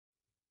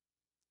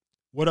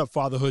What up,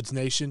 Fatherhoods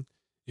Nation?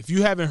 If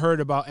you haven't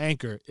heard about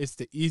Anchor, it's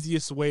the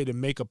easiest way to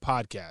make a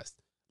podcast.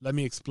 Let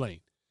me explain.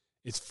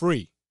 It's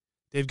free.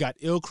 They've got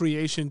ill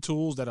creation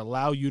tools that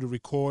allow you to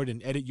record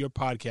and edit your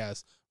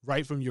podcast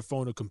right from your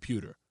phone or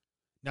computer.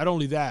 Not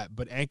only that,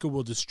 but Anchor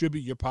will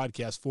distribute your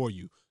podcast for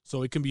you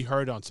so it can be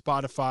heard on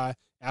Spotify,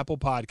 Apple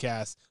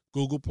Podcasts,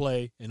 Google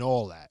Play, and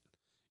all that.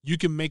 You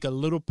can make a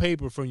little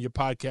paper from your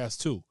podcast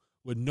too,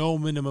 with no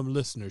minimum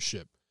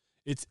listenership.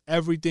 It's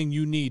everything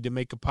you need to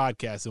make a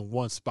podcast in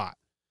one spot.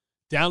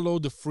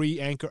 Download the free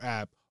Anchor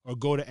app or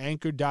go to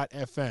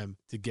anchor.fm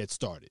to get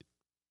started.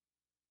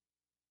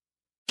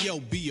 Yo,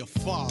 be a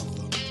father.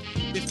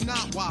 If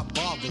not, why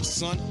bother,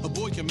 son? A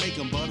boy can make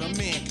them, but a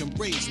man can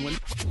raise one.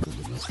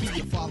 Be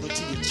a father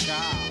to your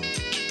child.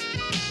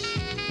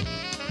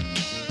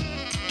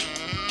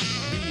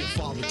 Be a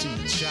father to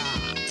your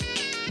child.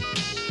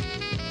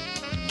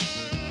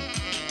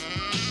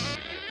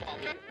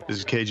 This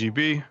is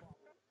KGB.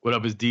 What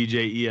up, is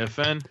DJ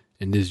EFN?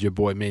 And this is your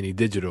boy Manny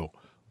Digital.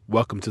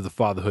 Welcome to the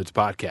Fatherhoods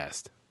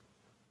Podcast.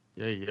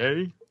 Yay,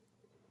 yay.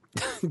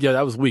 Yeah,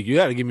 that was weak. You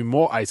got to give me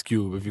more Ice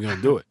Cube if you're going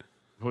to do it.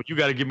 Well, you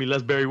got to give me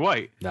less Barry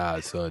White.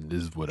 Nah, son,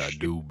 this is what I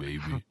do,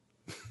 baby.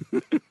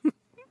 What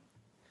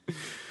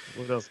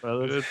else,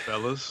 fellas? Good,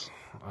 fellas.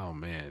 Oh,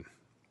 man.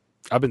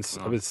 I've been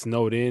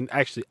snowed in,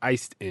 actually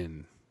iced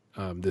in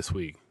this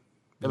week.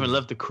 Haven't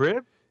left the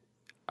crib?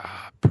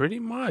 Pretty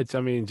much.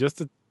 I mean, just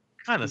to...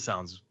 Kind of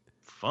sounds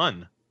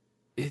fun.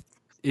 It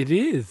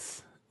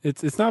is.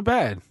 It's not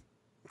bad.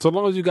 So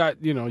long as you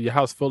got, your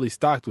house fully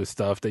stocked with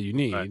stuff that you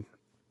need, Right.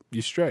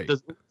 you're straight.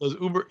 Does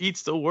Uber Eats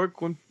still work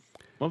when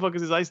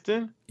motherfuckers is iced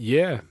in?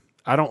 Yeah.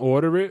 I don't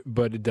order it,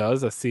 but it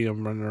does. I see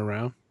them running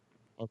around.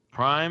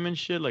 Prime and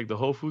shit, like the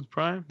Whole Foods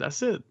Prime?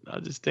 That's it.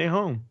 I'll just stay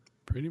home.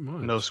 Pretty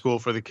much. No school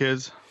for the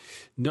kids.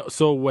 No.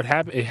 So what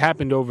happened? It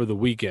happened over the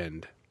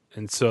weekend,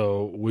 and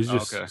so it was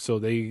just Okay. so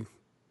they,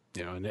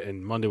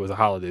 and Monday was a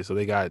holiday, so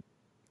they got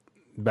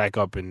back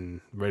up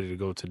and ready to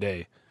go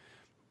today.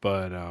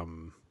 But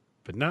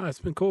no, it's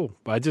been cool.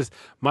 But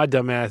my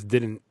dumb ass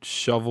didn't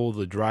shovel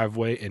the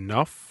driveway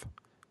enough,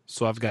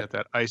 so I've Got got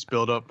that ice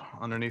buildup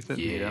underneath it.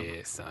 yeah,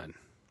 son.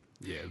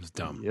 Yeah, it was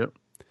dumb. Yep.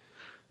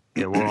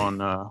 Yeah, we're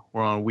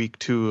on week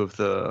 2 of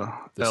the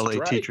LA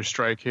strike. teacher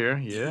strike here.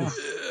 Yeah.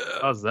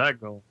 How's that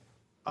going?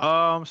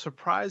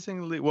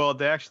 Surprisingly, well,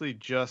 they actually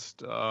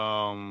just made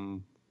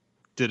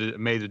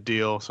a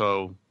deal,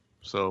 so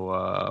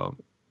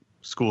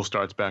school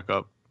starts back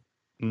up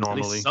At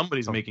normally least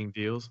somebody's making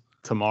deals.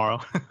 tomorrow.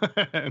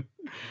 But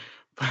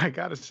I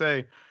gotta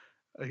say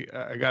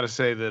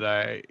that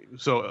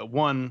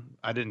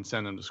I didn't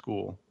send him to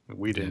school.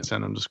 We didn't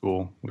send him to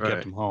school. We Right.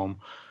 kept him home.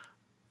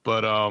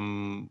 But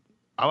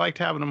I liked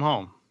having him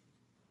home.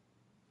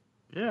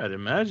 Yeah, I'd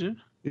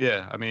imagine.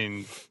 Yeah, I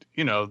mean,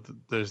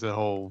 there's the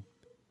whole,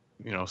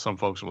 some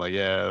folks are like,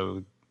 yeah,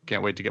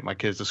 can't wait to get my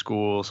kids to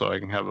school so I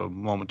can have a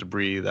moment to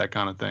breathe, that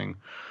kind of thing.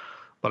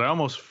 But I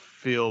almost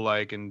feel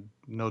like, and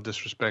no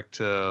disrespect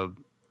to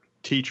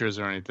teachers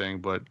or anything,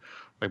 but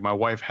like my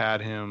wife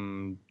had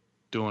him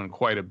doing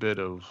quite a bit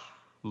of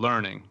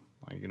learning,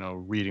 like,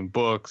 reading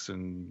books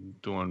and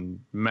doing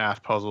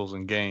math puzzles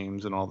and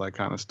games and all that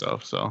kind of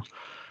stuff. So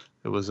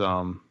it was,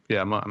 I'm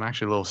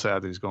actually a little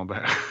sad that he's going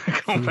back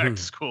to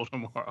school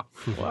tomorrow.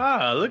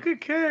 Wow, look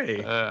at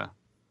Kay.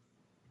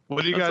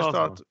 What do you That's guys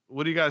awesome. thought?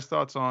 What do you guys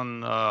thoughts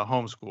on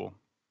homeschool?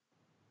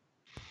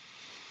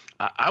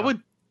 I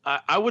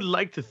would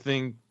like to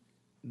think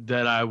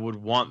that I would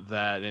want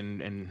that,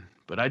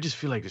 but I just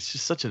feel like it's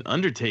just such an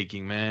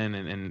undertaking, man,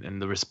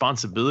 and the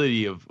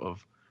responsibility of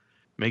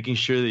making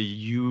sure that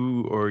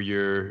you or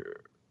your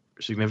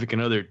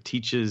significant other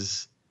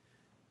teaches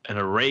an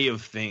array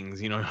of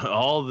things,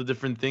 all the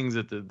different things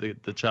that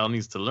the child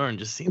needs to learn.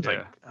 Just seems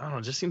like, I don't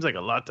know, just seems like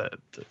a lot to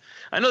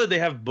I know that they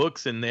have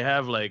books and they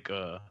have like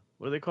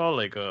what do they call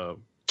like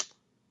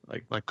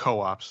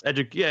Co-ops.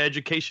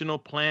 educational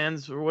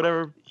plans or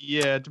whatever.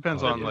 Yeah, it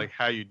depends on yeah. like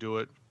how you do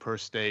it per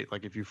state.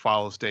 Like if you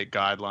follow state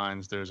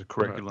guidelines, there's a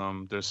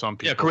curriculum. There's some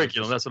people. Yeah,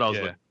 curriculum. That's what I was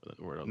yeah. looking for.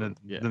 The word on And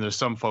that. then there's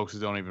some folks who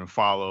don't even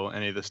follow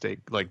any of the state.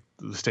 Like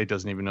the state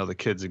doesn't even know the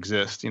kids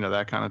exist.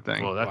 That kind of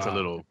thing. Well, that's Wow. a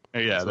little.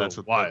 Yeah, that's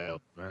a little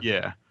wild, man.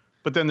 Yeah,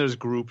 but then there's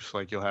groups,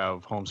 like you'll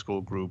have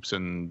homeschool groups,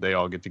 and they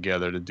all get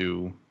together to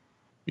do,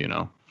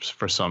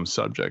 for some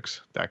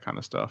subjects, that kind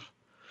of stuff.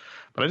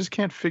 But I just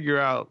can't figure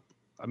out.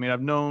 I mean,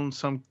 I've known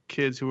some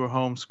kids who were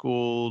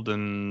homeschooled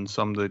and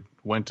some that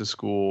went to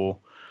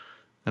school,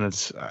 and I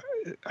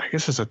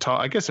guess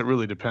I guess it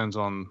really depends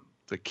on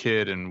the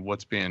kid and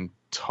what's being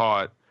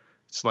taught.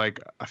 It's like,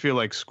 I feel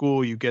like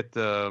school, if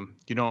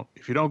you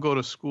don't go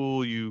to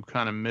school, you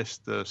kind of miss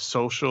the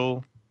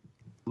social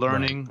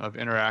learning of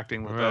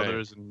interacting with Right.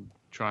 others and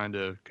trying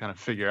to kind of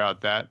figure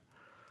out that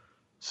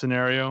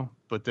scenario.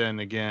 But then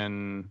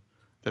again,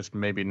 that's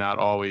maybe not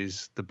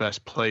always the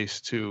best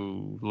place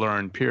to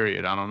learn,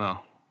 period. I don't know.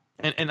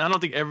 And I don't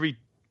think every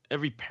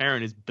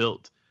parent is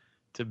built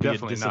to be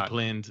Definitely a not.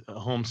 disciplined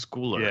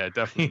homeschooler. Yeah,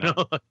 definitely You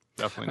know? not.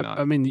 Definitely not.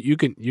 I mean, you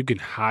can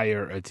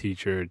hire a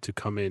teacher to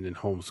come in and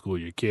homeschool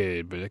your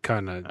kid, but it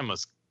kind of I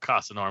must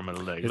cost an arm and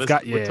a leg. It's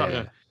got We're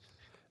talking,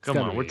 come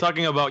gotta on, we're be.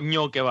 talking about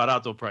ñoque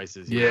barato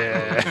prices.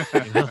 Yeah.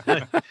 You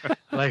know,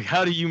 like,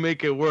 how do you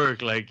make it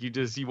work? Like, you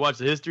watch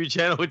the History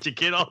Channel with your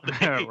kid all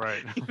day,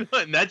 Right. You know,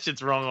 and that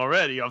shit's wrong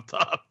already up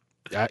top.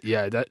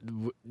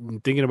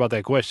 Thinking about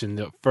that question,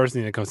 the first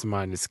thing that comes to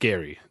mind is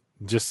scary,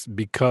 just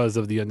because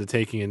of the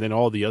undertaking and then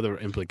all the other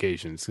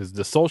implications. Because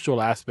the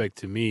social aspect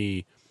to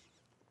me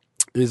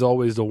is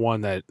always the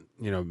one that,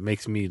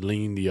 makes me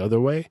lean the other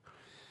way.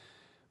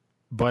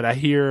 But I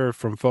hear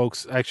from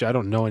folks, actually, I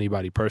don't know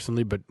anybody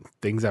personally, but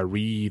things I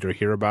read or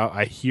hear about,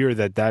 I hear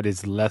that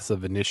is less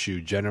of an issue,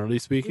 generally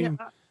speaking.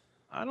 Yeah,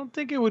 I don't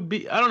think it would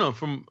be. I don't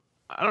know.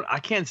 I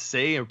can't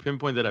say or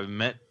pinpoint that I've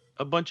met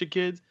a bunch of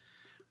kids.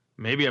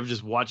 Maybe I've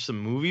just watched some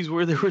movies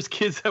where there was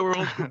kids that were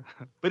old,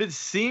 but it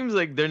seems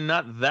like they're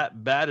not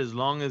that bad as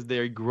long as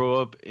they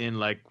grow up in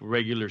like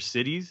regular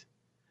cities.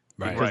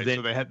 Right. Right.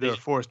 Then, So they're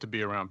forced to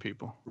be around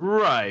people.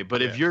 Right.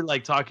 But if Yeah. you're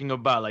like talking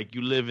about like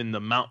you live in the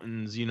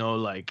mountains,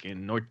 like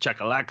in North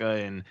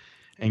Chakalaka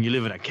and you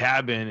live in a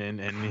cabin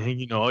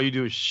and all you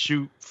do is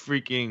shoot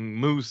freaking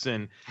moose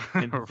and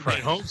Right.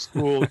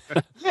 homeschool,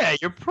 yeah,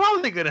 you're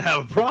probably gonna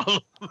have a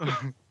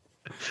problem.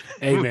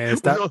 Hey, man,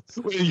 stop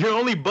Your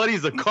only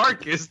buddy's a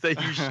carcass that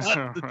you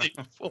shot the day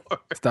before.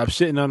 stop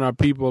shitting on our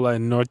people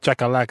in North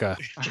Chakalaka.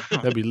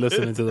 They'll be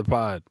listening to the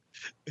pod.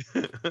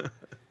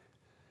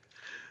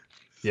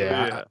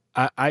 Yeah,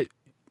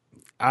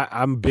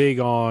 I'm big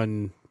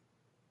on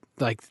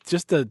like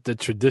just the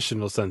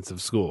traditional sense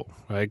of school,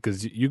 right?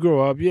 Because you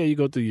grow up, you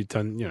go through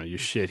your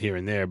shit here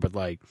and there, but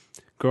like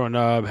growing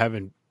up,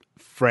 having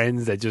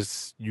friends that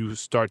just you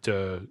start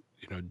to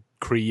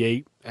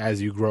create as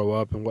you grow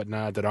up and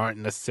whatnot that aren't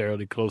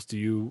necessarily close to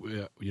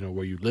you,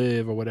 where you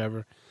live or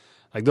whatever.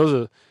 Like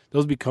those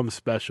become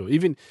special.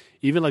 Even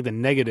like the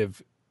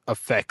negative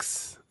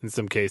effects in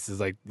some cases,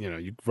 like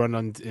you run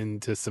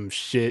into some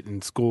shit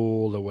in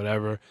school or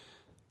whatever.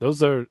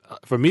 Those are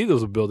for me.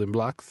 Those are building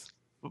blocks.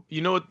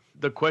 You know what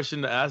the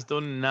question to ask though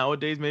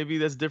nowadays, maybe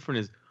that's different,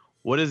 is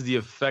what is the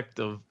effect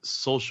of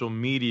social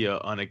media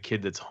on a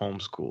kid that's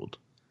homeschooled?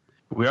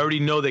 We already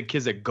know that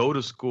kids that go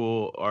to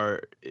school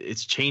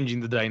it's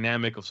changing the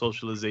dynamic of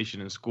socialization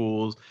in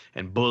schools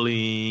and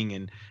bullying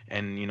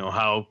and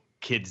how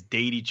kids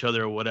date each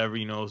other or whatever,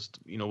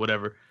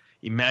 whatever.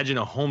 Imagine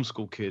a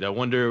homeschool kid. I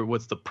wonder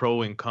what's the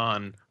pro and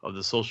con of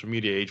the social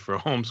media age for a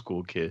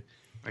homeschool kid.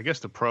 I guess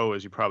the pro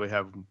is you probably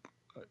have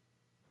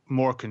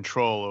more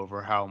control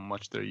over how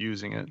much they're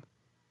using it,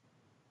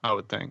 I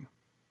would think.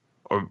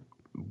 Or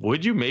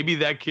would you? Maybe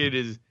that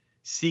kid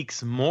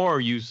seeks more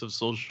use of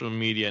social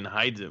media and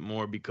hides it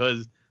more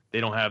because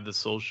they don't have the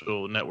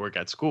social network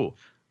at school.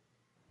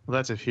 Well,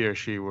 that's if he or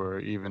she were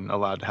even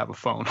allowed to have a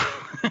phone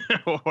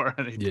or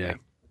anything. Yeah,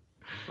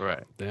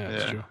 Right. yeah,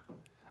 that's Yeah.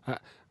 true.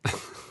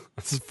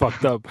 This is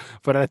fucked up,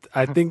 but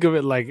I think of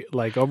it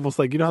like almost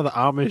like how the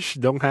Amish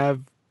don't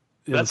have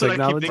That's what I keep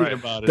technology. thinking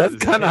about. That's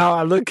kind of how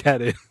I look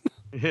at it.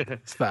 Yeah.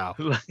 It's foul.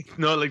 Like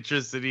no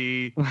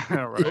electricity.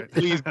 Right.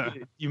 Please,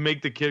 you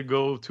make the kid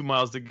go 2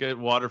 miles to get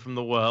water from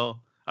the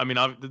well. I mean,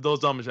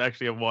 those Amish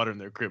actually have water in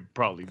their crib,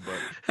 probably,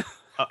 but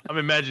I'm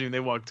imagining they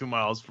walk 2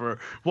 miles for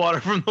water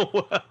from the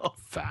well.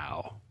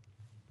 Foul.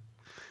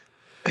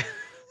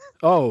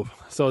 Oh,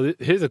 so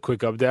here's a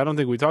quick update. I don't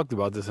think we talked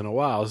about this in a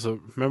while.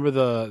 So remember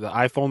the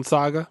iPhone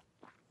saga?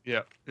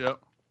 Yep. Yep.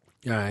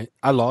 All right,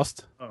 I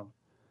lost. Oh,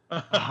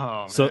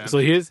 So man. so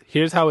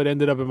here's how it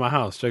ended up in my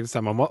house. Check this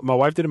out. My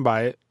wife didn't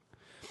buy it.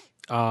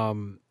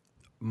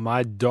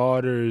 My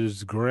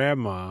daughter's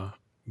grandma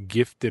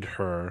gifted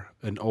her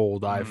an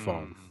old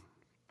iPhone.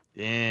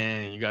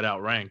 Damn, you got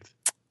outranked.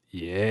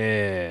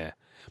 Yeah.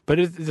 But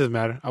it doesn't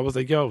matter. I was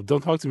like, yo,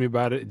 don't talk to me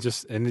about it.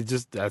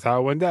 That's how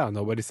it went down.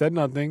 Nobody said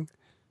nothing.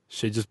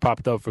 Shit just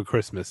popped up for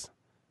Christmas.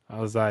 I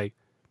was like,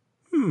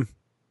 all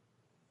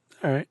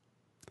right.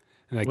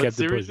 And I What kept it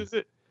series pushing. is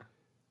it? I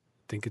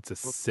think it's a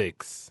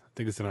 6. I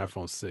think it's an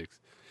iPhone 6.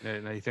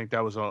 Now you think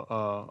that was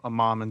a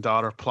mom and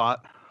daughter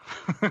plot?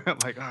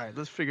 Like, all right,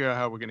 let's figure out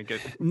how we're gonna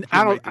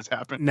make this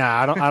happen.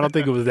 Nah, I don't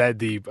think it was that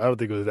deep.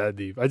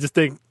 I just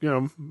think,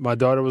 my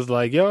daughter was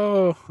like,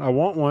 yo, I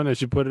want one. And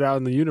she put it out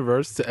in the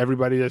universe to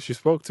everybody that she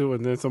spoke to.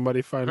 And then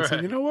somebody finally said,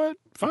 Right. you know what?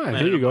 Fine, Planted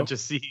here you a go. bunch of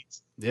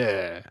seeds.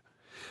 Yeah.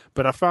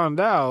 But I found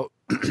out,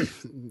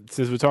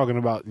 since we're talking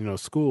about,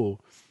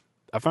 school,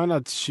 I found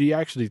out she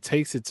actually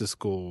takes it to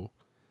school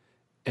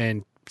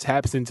and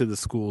taps into the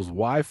school's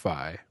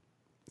Wi-Fi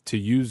to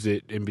use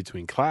it in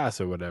between class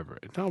or whatever.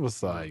 And I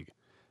was like,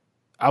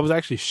 I was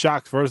actually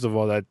shocked, first of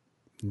all, that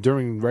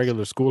during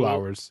regular school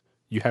hours,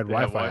 you had They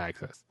have Wi-Fi Wi-Fi.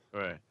 access,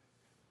 Right.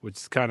 which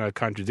is kind of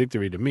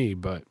contradictory to me,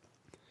 but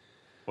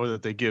Or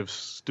that they give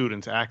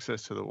students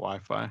access to the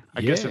Wi-Fi.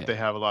 I guess Yeah. if they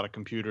have a lot of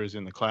computers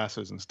in the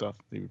classes and stuff,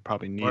 they would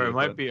probably need Or it. it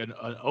might but- be an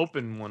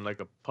open one, like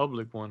a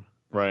public one.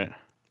 right.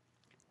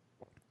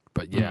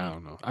 But yeah, I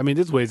don't know. I mean,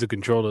 there's ways to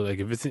control it. Like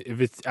if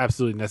it's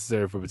absolutely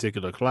necessary for a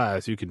particular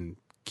class, you can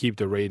keep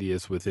the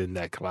radius within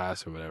that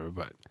class or whatever.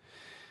 But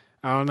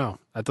I don't know.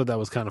 I thought that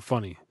was kind of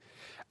funny.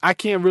 I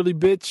can't really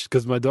bitch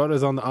because my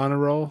daughter's on the honor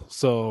roll,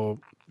 so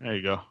There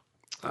you go.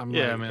 I'm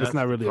Yeah, like, man, it's that's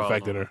not the really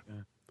affecting problem.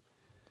 her.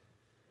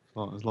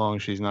 Yeah. As long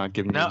as she's not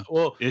giving Now, you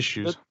well,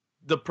 issues.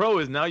 the pro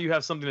is now you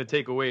have something to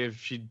take away if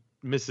she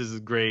misses a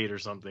grade or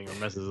something or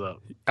messes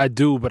up. I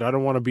do, but I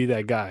don't want to be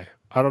that guy.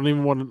 I don't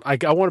even want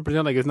to. I want to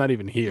pretend like it's not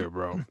even here,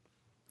 bro.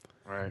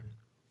 Right.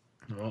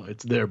 Well,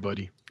 it's there,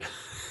 buddy.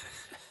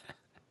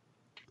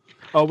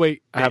 Oh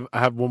wait, I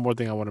have one more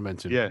thing I want to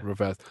mention. Yeah, Real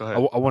fast. go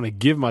ahead. I want to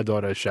give my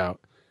daughter a shout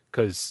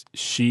because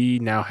she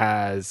now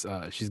has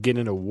she's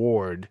getting an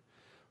award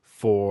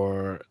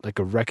for like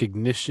a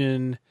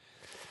recognition.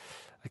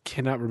 I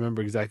cannot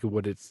remember exactly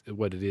what it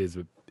is,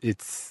 but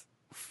it's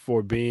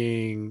for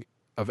being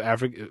of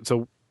African.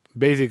 So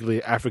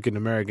basically, African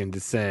American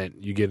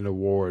descent, you get an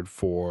award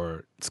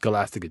for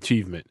scholastic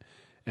achievement.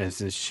 And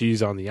since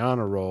she's on the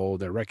honor roll,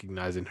 they're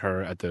recognizing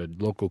her at the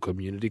local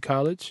community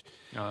college.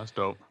 Oh, that's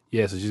dope.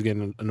 Yeah, so she's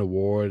getting an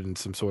award and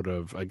some sort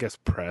of, I guess,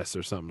 press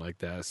or something like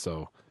that.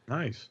 So,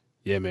 Nice.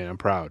 yeah, man, I'm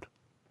proud.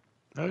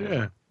 Oh Yeah.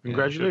 yeah.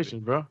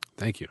 Congratulations, bro.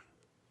 Thank you.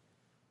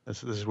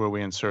 This is where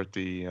we insert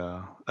the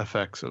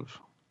effects of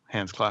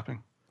hands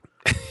clapping.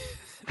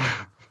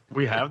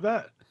 We have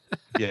that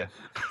Yeah.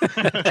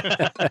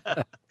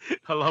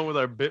 along with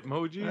our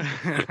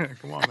Bitmojis.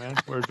 Come on, man.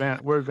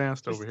 We're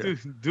advanced over here.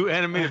 Do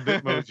animated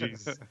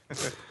Bitmojis.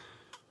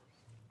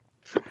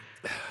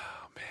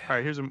 All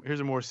right, here's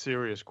a more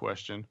serious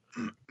question.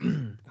 We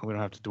don't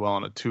have to dwell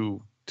on it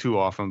too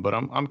often, but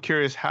I'm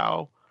curious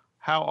how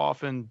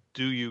often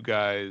do you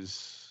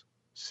guys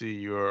see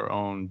your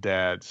own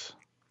dads,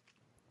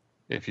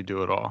 if you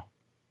do at all?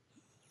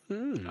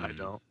 I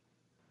don't.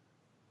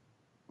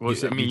 Well,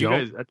 said I mean, you you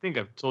don't? guys. I think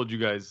I've told you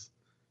guys.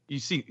 You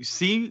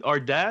see our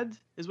dad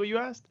is what you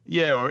asked.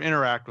 Yeah, or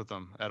interact with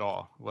them at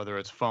all, whether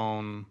it's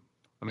phone.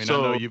 I mean,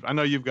 So- I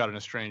know you've got an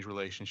estranged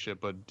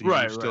relationship, but do you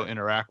Right, still right.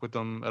 interact with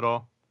them at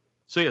all?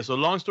 So yeah. So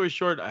long story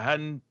short, I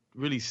hadn't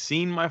really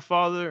seen my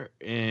father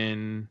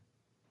in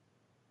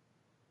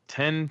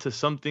 10 to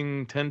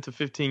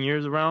 15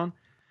 years around.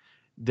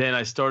 Then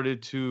I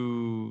started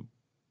to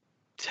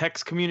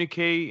text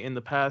communicate in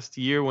the past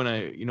year when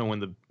I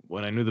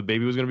knew the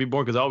baby was going to be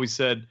born, because I always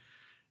said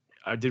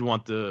I did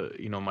want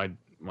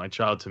my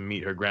child to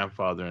meet her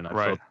grandfather, and I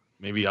Right. felt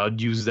maybe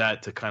I'd use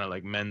that to kind of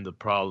like mend the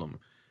problem.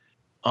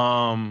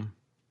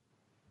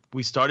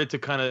 We started to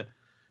kind of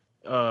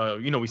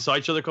we saw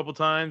each other a couple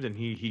times, and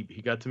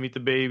he got to meet the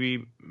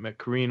baby, met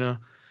Karina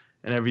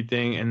and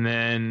everything, and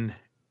then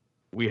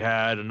we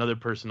had another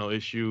personal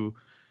issue,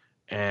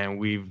 and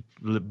we've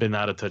been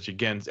out of touch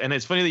again. And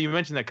it's funny that you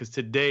mentioned that,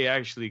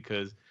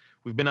 because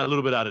we've been a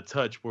little bit out of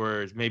touch,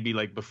 whereas maybe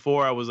like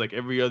before I was like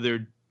every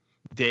other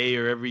day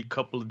or every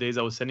couple of days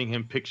I was sending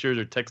him pictures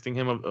or texting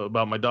him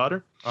about my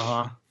daughter.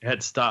 It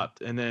had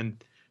stopped. And then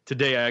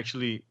today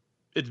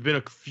it's been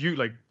a few,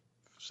 like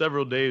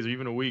several days or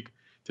even a week.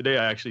 Today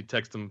I actually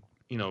text him,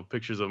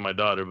 pictures of my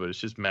daughter, but it's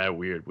just mad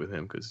weird with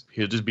him because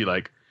he'll just be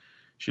like,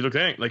 she looks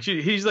like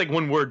he's like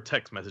one word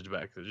text message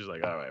back. So it's just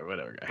like, all right,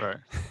 whatever, guy.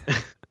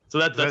 Right. So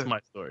that's my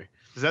story.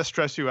 Does that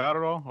stress you out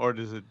at all, or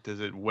does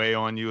it weigh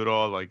on you at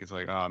all? Like it's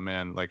like, oh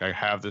man, like I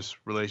have this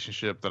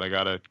relationship that I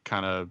gotta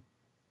kind of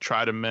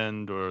try to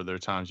mend, or there are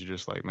times you're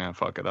just like, man,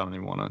 fuck it, I don't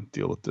even want to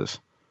deal with this.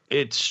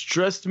 It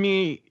stressed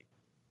me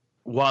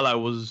while I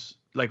was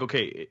like,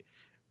 okay,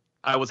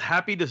 I was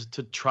happy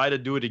to try to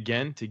do it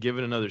again, to give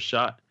it another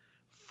shot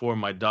for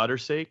my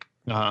daughter's sake,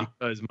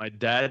 because my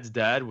dad's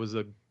dad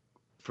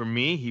for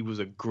me, he was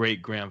a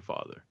great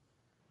grandfather.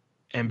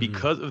 And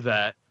because of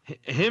that,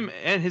 him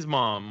and his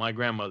mom, my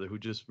grandmother, who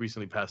just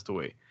recently passed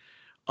away,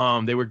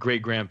 they were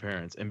great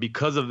grandparents. And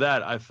because of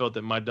that, I felt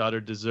that my daughter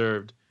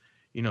deserved,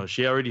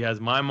 she already has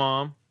my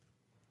mom,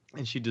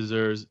 and she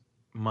deserves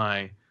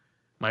my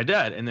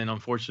dad. And then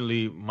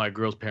unfortunately, my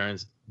girl's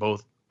parents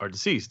both are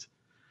deceased.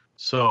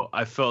 So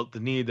I felt the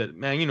need that,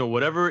 man,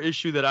 whatever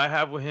issue that I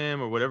have with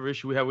him or whatever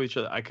issue we have with each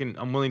other,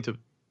 I'm willing to,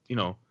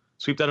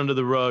 sweep that under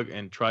the rug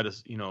and try to,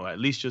 at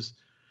least just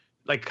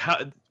like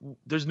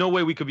there's no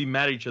way we could be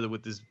mad at each other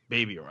with this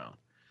baby around.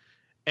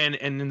 And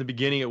in the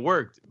beginning it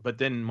worked, but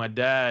then my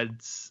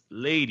dad's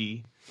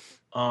lady,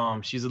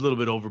 she's a little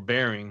bit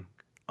overbearing.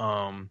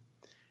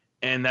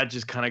 And that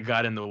just kind of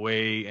got in the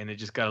way, and it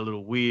just got a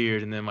little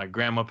weird. And then my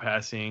grandma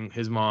passing,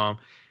 his mom,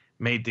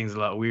 made things a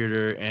lot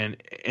weirder. And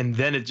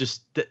then it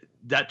just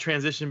that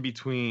transition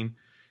between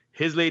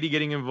his lady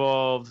getting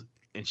involved,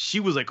 and she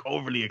was like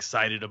overly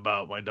excited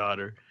about my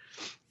daughter,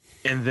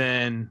 and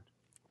then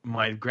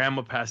my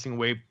grandma passing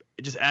away,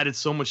 it just added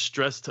so much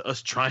stress to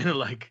us trying to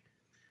like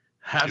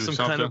have Do some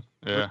something. kind of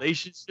Yeah.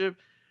 relationship,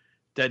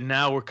 that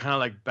now we're kind of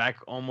like back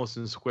almost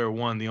in square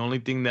one. The only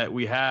thing that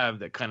we have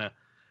that kind of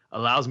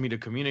allows me to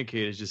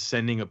communicate is just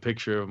sending a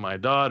picture of my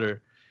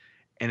daughter.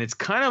 And it's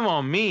kind of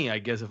on me, I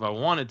guess, if I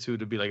wanted to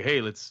be like,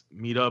 hey, let's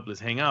meet up, let's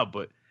hang out.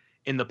 But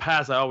in the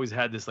past, I always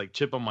had this like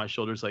chip on my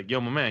shoulder. It's like,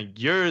 yo, my man,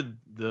 you're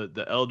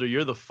the elder,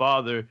 you're the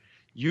father.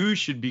 You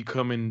should be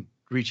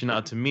reaching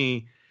out to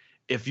me.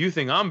 If you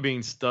think I'm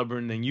being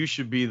stubborn, then you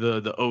should be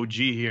the OG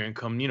here and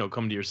come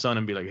to your son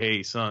and be like,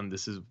 hey, son,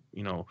 this is,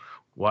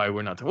 why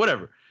we're not,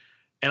 whatever.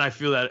 And I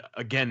feel that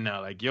again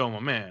now, like, yo, my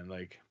man,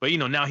 like, but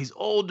now he's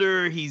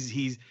older. He's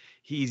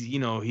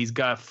he's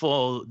got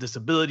full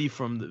disability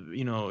from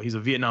the, he's a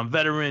Vietnam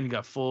veteran,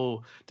 got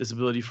full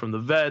disability from the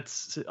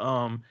vets.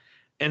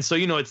 And so,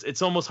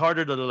 it's almost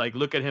harder to like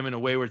look at him in a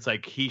way where it's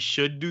like he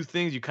should do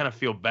things. You kind of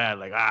feel bad,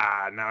 like, now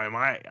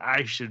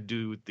I should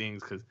do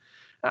things, because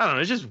I don't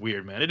know. It's just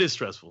weird, man. It is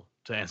stressful,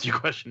 to answer your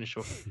question in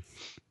short.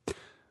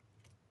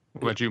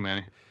 What about you,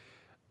 Manny?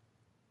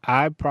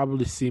 I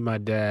probably see my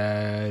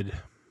dad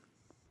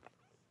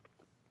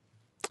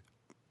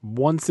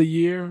once a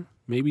year,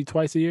 maybe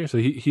twice a year. So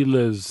he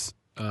lives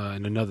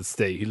in another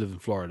state. He lives in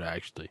Florida,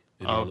 actually,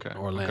 in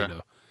Orlando.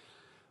 Okay.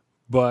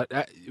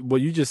 But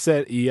what you just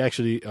said, he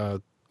actually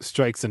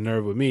strikes a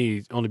nerve with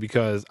me, only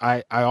because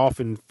I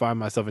often find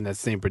myself in that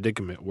same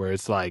predicament where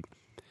it's like,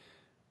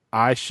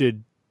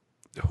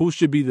 who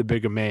should be the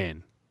bigger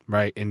man,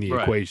 right, in the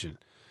equation?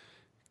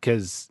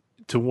 Because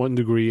to one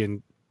degree,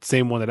 and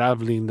same one that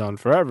I've leaned on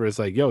forever, it's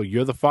like, yo,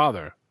 you're the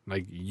father.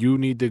 Like, you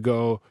need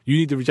to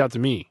reach out to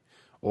me,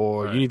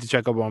 or you need to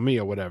check up on me,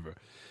 or whatever.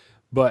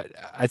 But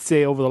I'd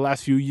say over the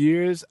last few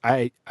years,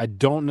 I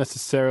don't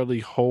necessarily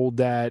hold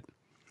that,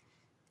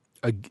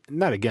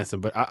 not against him,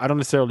 but I don't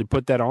necessarily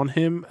put that on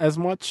him as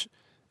much.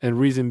 And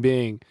reason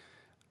being,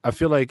 I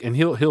feel like, and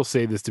he'll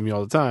say this to me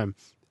all the time,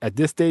 at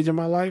this stage in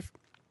my life,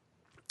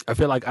 I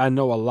feel like I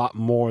know a lot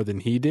more than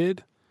he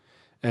did.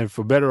 And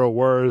for better or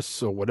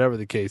worse, or whatever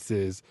the case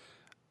is,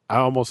 I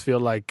almost feel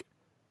like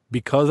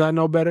because I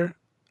know better,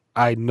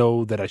 I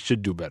know that I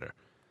should do better.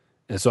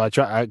 And so I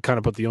kind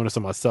of put the onus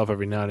on myself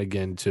every now and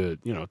again to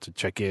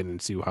check in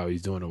and see how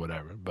he's doing or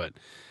whatever. But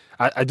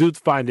I do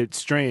find it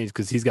strange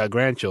because he's got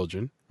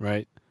grandchildren,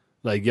 right?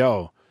 Like,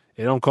 yo,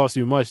 it don't cost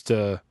you much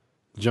to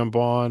jump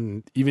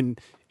on even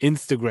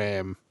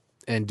Instagram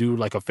and do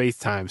like a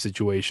FaceTime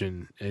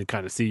situation and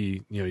kind of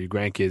see, your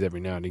grandkids every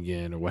now and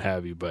again or what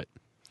have you. But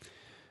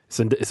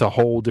it's a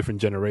whole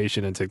different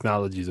generation, and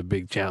technology is a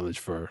big challenge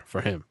for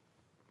him.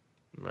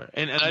 Right.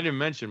 And I didn't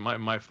mention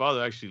my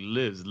father actually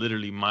lives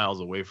literally miles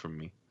away from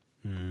me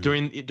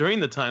during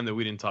the time that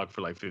we didn't talk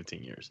for like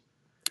 15 years.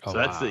 So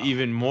that's the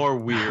even more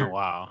weird,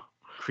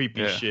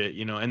 creepy shit,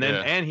 And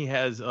then and he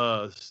has 2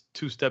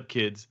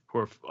 stepkids who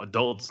are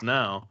adults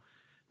now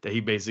that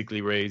he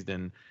basically raised,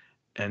 and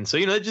so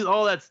it's just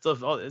all that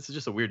stuff. It's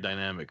just a weird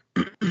dynamic.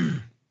 How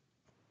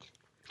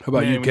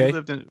about you, Kay?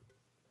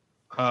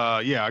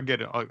 Yeah, I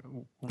get it. I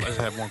just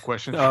have one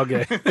question.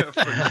 Okay.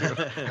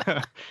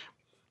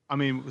 I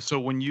mean, so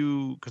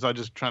because I'm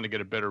just trying to get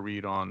a better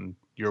read on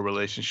your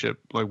relationship,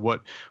 like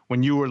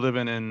when you were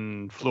living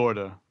in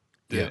Florida,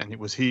 and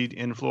was he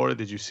in Florida?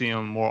 Did you see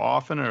him more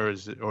often, or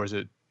is it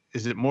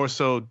more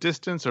so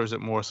distance, or is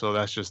it more so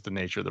that's just the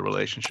nature of the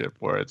relationship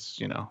where it's,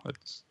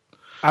 it's.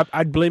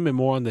 I'd blame it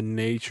more on the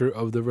nature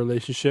of the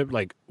relationship.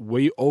 Like,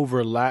 we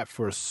overlapped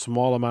for a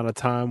small amount of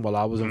time while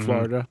I was in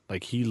Florida.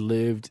 Like, he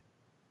lived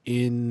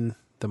in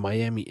the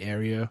Miami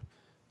area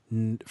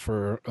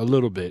for a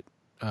little bit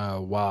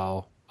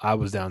while I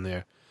was down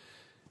there.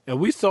 And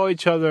we saw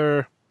each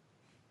other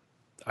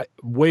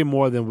way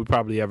more than we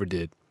probably ever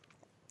did.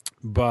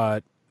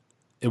 But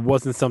it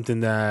wasn't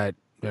something that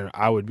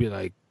I would be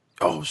like,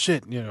 oh,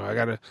 shit, I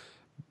got to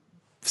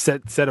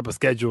set up a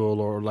schedule,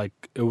 or like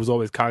it was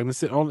always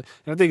cognizant. And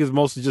I think it's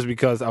mostly just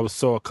because I was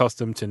so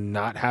accustomed to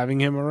not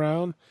having him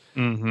around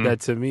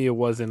that to me it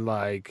wasn't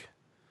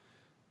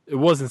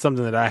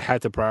something that I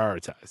had to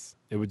prioritize.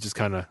 It would just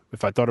kind of,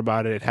 if I thought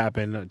about it, it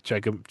happened. I'd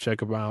check him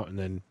out, and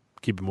then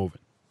keep it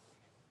moving.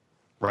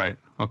 Right.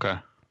 Okay.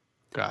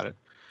 Got it.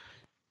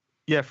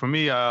 Yeah, for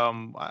me,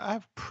 I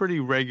have pretty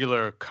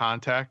regular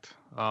contact.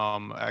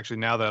 Actually,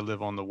 now that I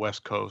live on the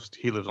West Coast,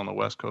 he lives on the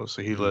West Coast,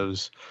 so he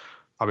lives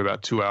probably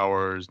about 2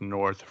 hours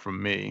north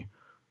from me.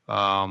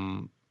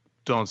 Don't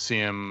see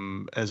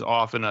him as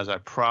often as I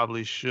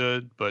probably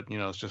should, but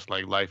it's just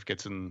like life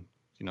gets in.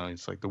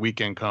 It's like the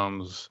weekend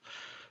comes,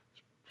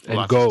 and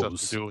lots goes. of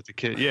stuff to do with the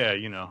kid. Yeah,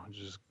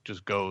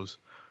 just goes.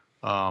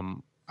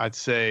 I'd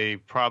say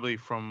probably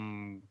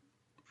from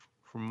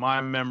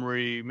my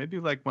memory, maybe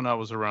like when I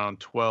was around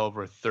 12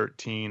 or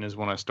 13 is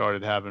when I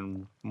started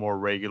having more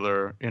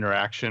regular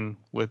interaction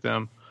with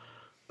them.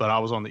 But I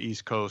was on the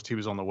East Coast, he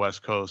was on the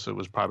West Coast. So it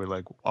was probably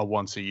like a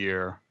once a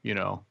year,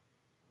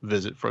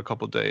 visit for a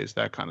couple of days,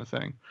 that kind of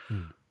thing.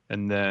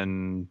 And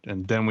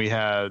then we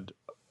had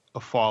a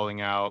falling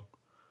out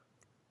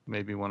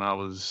maybe when I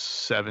was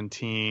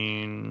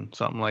 17,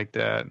 something like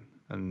that.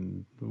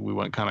 And we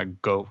went kind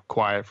of go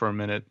quiet for a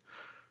minute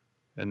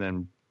and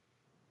then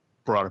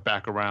brought it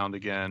back around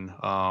again.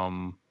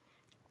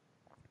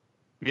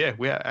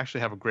 We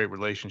actually have a great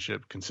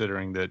relationship,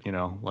 considering that,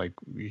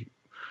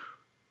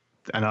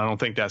 and I don't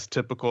think that's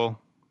typical.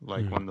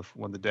 Like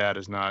when the dad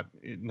is not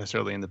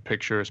necessarily in the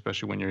picture,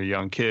 especially when you're a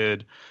young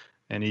kid,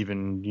 and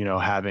even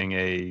having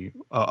a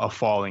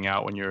falling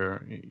out when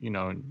you're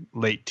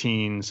late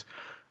teens,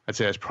 I'd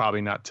say it's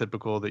probably not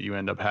typical that you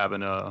end up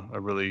having a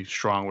really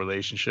strong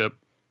relationship.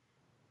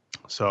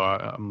 So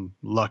I'm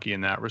lucky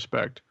in that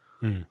respect.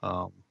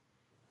 So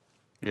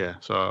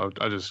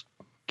I just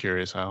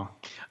curious how.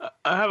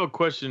 I have a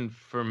question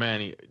for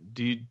Manny.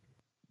 Do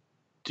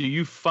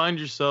you find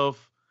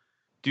yourself?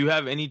 Do you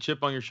have any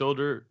chip on your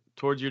shoulder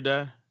towards your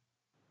dad?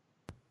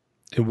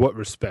 In what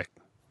respect?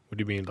 What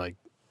do you mean, like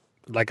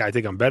I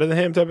think I'm better than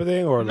him type of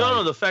thing, or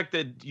No, the fact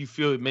that you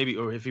feel maybe,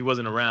 or if he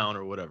wasn't around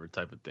or whatever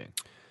type of thing.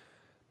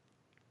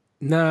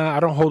 Nah, I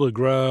don't hold a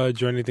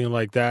grudge or anything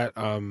like that.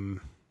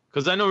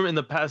 Because I know in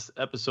the past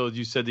episodes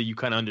you said that you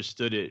kind of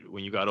understood it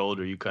when you got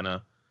older. You kind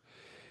of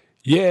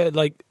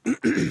like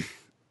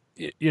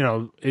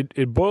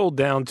it boiled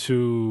down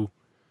to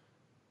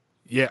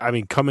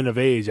coming of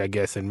age, I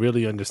guess, and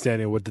really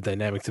understanding what the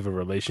dynamics of a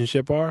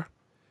relationship are.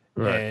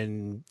 Right.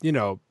 And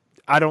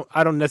I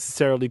don't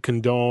necessarily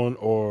condone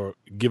or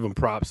give them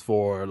props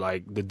for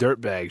like the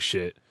dirtbag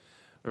shit,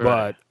 Right.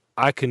 but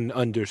I can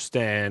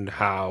understand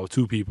how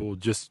two people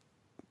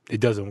it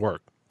doesn't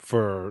work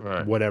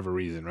for whatever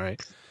reason,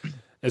 right?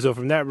 And so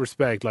from that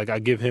respect, like I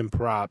give him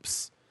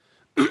props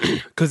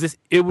because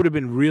it would have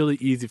been really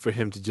easy for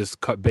him to just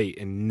cut bait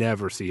and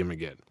never see him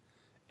again,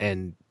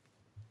 and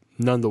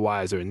none the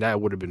wiser, and that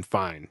would have been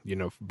fine,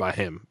 by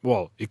him.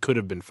 Well, it could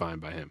have been fine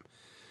by him.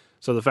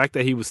 So the fact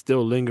that he was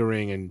still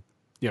lingering and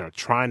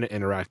trying to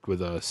interact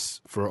with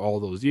us for all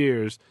those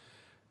years,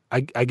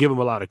 I give him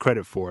a lot of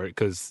credit for it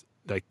because,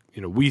 like,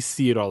 we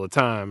see it all the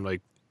time,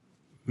 like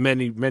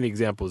many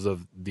examples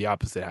of the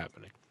opposite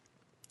happening.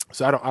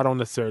 So I don't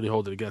necessarily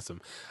hold it against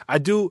him. I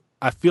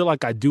feel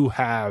like I do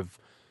have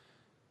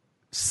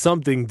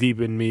something deep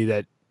in me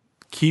that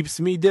keeps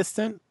me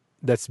distant.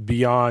 That's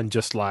beyond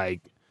just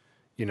like,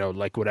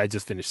 like what I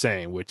just finished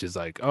saying, which is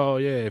like, oh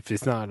yeah, if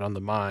it's not on the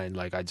mind,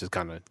 like I just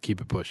kind of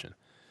keep it pushing.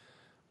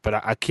 But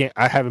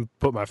I haven't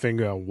put my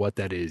finger on what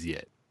that is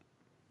yet.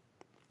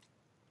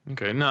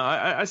 Okay, no,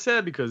 I said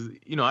it because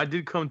I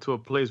did come to a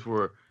place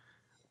where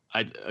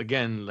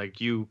again, like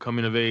you,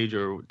 coming of age,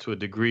 or to a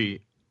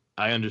degree,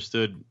 I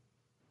understood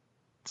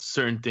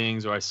certain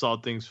things, or I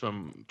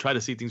try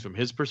to see things from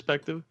his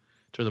perspective in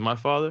terms of my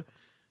father.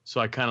 So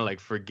I kind of like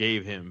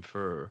forgave him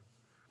for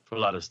a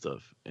lot of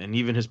stuff, and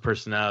even his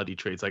personality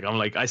traits.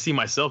 Like I see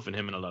myself in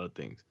him in a lot of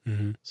things.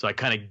 Mm-hmm. So I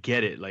kind of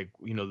get it, like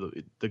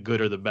the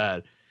good or the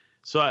bad.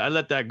 So I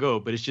let that go.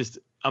 But it's just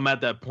I'm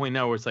at that point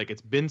now where it's like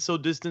it's been so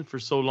distant for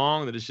so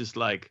long that it's just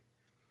like,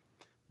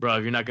 bro,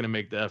 if you're not gonna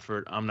make the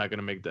effort, I'm not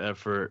gonna make the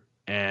effort,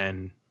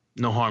 and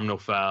no harm, no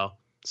foul.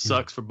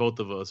 Sucks for both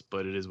of us,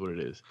 but it is what it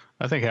is.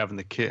 I think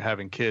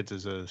having kids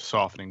is a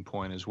softening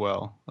point as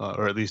well,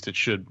 or at least it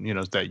should.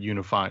 It's that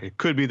unifying. It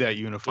could be that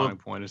unifying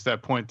point. It's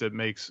that point that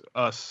makes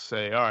us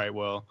say, all right,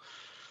 well,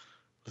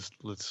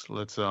 let's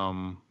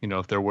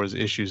if there was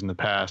issues in the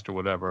past or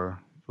whatever,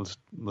 let's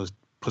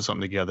put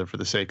something together for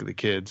the sake of the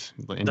kids.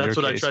 That's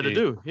what I tried to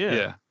do.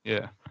 Yeah.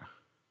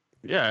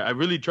 Yeah, I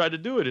really tried to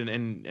do it,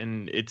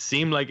 and it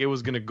seemed like it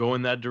was gonna go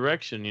in that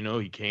direction.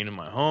 He came to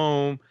my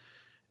home,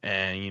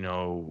 and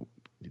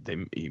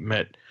he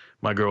met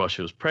my girl while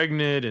she was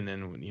pregnant, and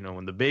then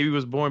when the baby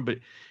was born. But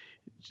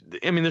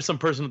I mean, there's some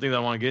personal things I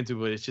want to get into,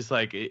 but it's just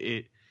like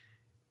it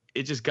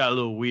just got a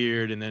little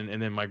weird, and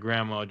then my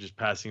grandma just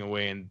passing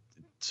away, and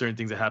certain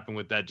things that happened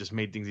with that just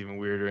made things even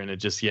weirder, and it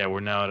just we're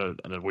now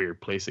at a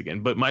weird place again.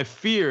 But my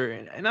fear,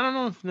 and I don't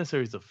know if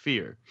necessarily it's a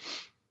fear,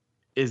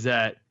 is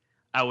that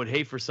I would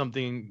hate for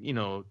something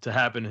to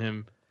happen to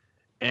him,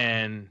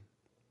 and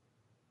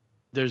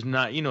there's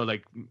not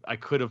like I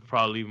could have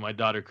probably, my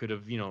daughter could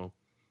have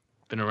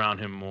been around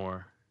him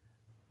more.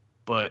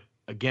 But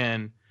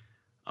again,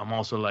 I'm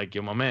also like,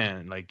 yo, my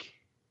man, like,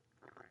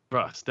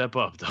 bruh, step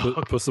up,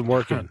 dog. Put some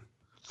work in.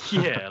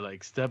 Yeah,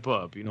 like, step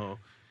up.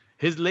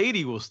 His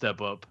lady will step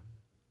up,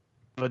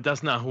 but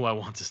that's not who I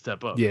want to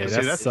step up. Yeah,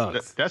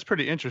 sucks. That's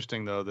pretty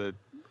interesting though. That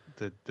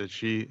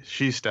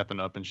she's stepping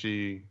up, and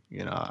she,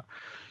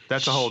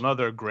 that's a whole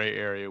nother gray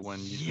area when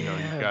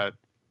you've got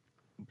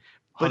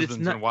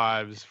husbands and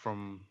wives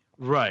from.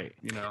 Right.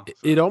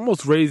 It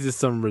almost raises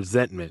some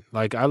resentment.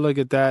 Like, I look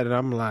at that and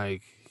I'm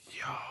like,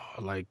 yo,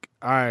 like,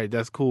 all right,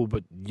 that's cool,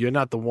 but you're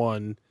not the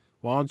one.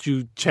 Why don't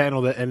you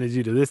channel that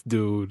energy to this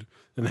dude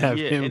and have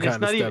him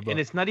kind of step up? And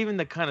it's not even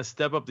the kind of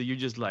step up that you're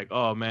just like,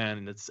 oh man,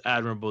 and it's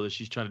admirable that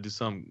she's trying to do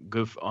something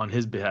good on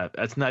his behalf.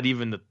 That's not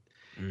even the.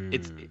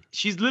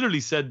 She's literally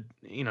said,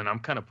 and I'm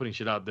kind of putting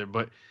shit out there,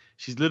 but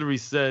she's literally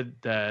said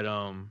that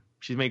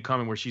she's made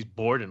comment where she's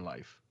bored in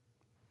life.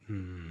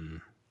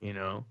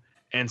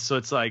 And so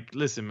it's like,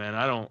 listen, man,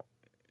 I don't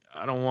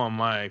want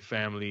my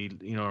family,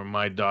 or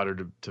my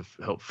daughter to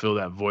help fill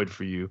that void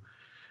for you.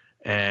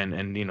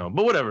 And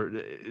but whatever.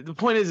 The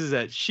point is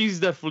that she's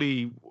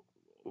definitely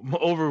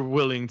over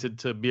willing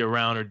to be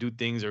around or do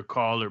things or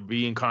call or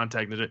be in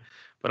contact.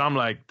 But I'm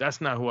like, that's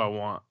not who I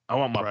want. I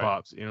want my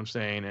pops, you know what I'm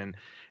saying?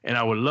 And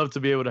I would love to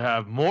be able to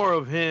have more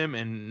of him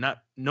and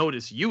not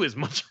notice you as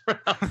much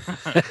around.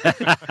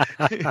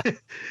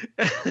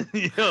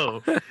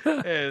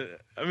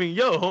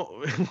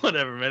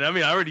 Whatever, man. I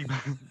mean, I already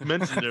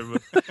mentioned her,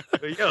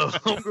 but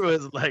homegirl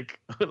is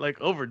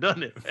like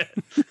overdone it, man.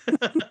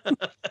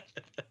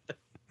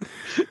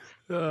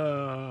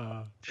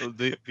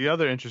 The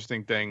other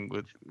interesting thing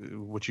with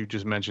what you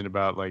just mentioned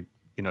about, like,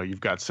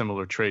 you've got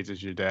similar traits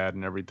as your dad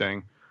and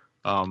everything.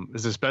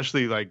 Is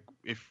especially like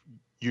if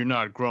you're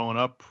not growing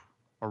up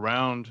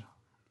around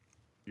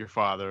your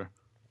father,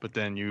 but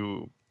then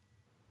you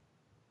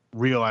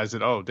realize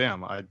that, oh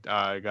damn,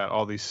 I got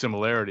all these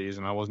similarities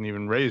and I wasn't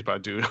even raised by a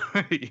dude.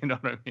 You know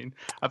what I mean?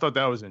 I thought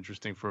that was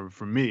interesting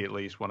for me, at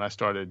least, when I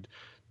started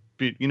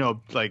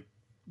like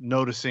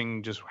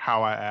noticing just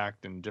how I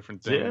act and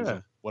different things,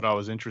 and what I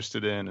was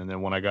interested in. And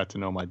then when I got to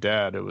know my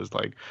dad, it was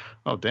like,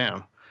 oh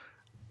damn,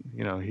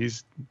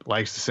 he's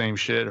likes the same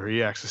shit, or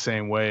he acts the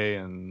same way.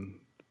 And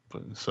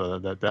so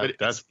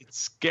that's it's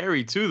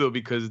scary too, though,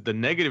 because the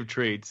negative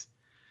traits,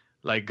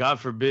 like, God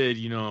forbid, I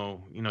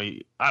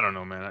don't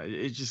know, man.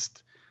 It's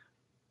just,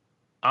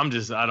 I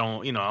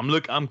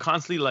don't, I'm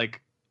constantly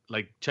like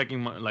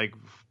checking my, like,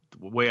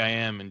 the way I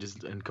am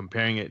and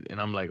comparing it. And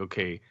I'm like,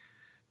 okay,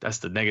 that's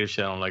the negative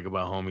shit I don't like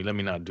about homie. Let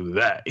me not do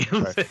that. You know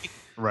what I'm saying?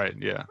 Right.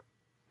 Yeah.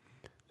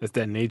 That's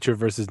that nature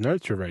versus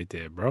nurture right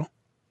there, bro.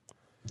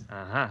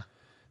 Uh-huh.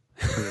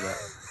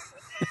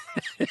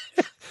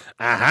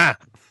 Uh-huh.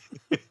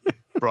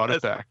 Brought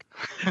it back.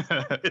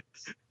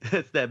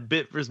 That's that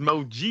bit versus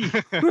Mo G.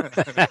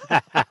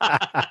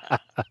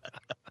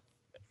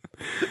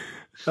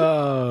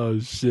 Oh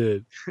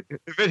shit!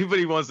 If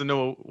anybody wants to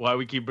know why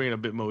we keep bringing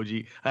up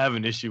Bitmoji, I have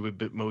an issue with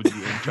Bitmoji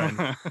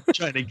and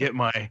trying to get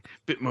my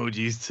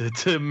Bitmojis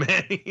to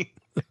Manny.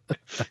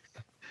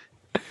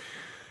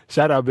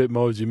 Shout out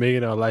Bitmoji,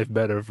 making our life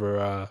better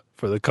for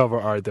the cover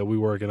art that we're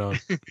working on.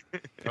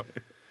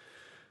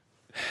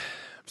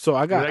 So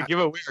Did I give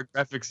away our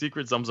graphic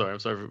secrets? I'm sorry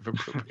for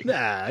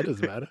Nah, it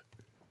doesn't matter.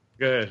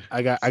 Good.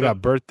 I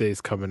got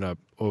birthdays coming up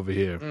over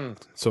here.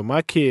 So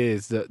my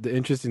kids, one of the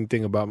interesting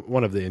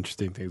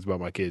things about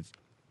my kids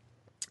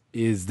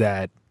is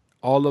that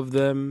all of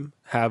them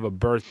have a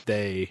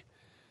birthday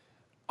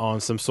on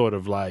some sort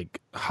of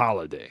like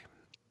holiday.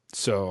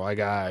 So I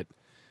got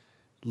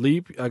a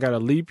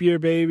leap year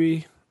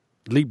baby,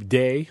 leap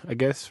day, I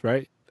guess,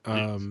 right?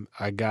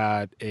 I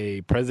got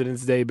a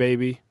President's Day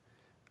baby.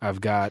 I've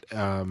got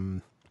a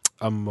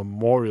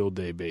Memorial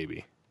Day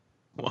baby.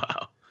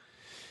 Wow.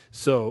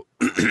 So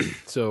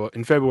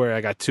in February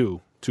I got two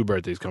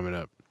birthdays coming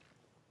up,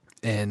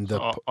 and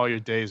all your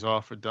days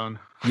off are done.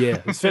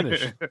 Yeah, it's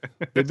finished.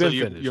 They've been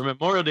finished. Your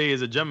Memorial Day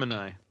is a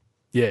Gemini.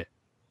 Yeah,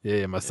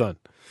 my son.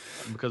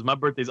 Because my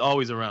birthday's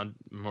always around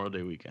Memorial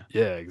Day weekend.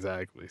 Yeah,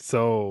 exactly.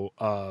 So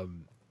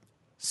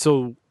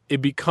so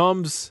it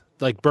becomes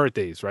like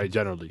birthdays, right?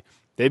 Generally,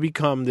 they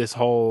become this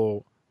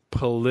whole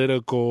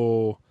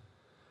political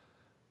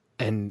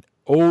and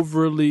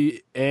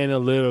overly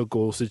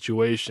analytical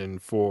situation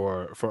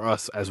for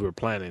us as we're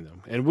planning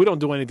them. And we don't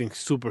do anything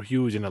super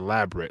huge and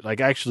elaborate.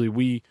 Like, actually,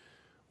 we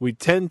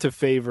tend to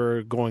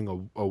favor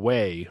going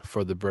away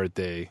for the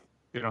birthday.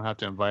 You don't have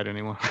to invite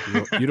anyone.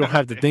 You don't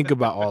have to think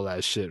about all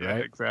that shit, right?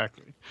 Yeah,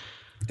 exactly.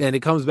 And it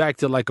comes back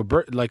to like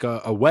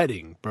a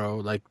wedding, bro.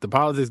 Like, the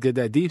politics get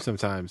that deep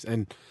sometimes.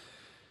 And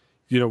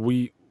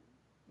we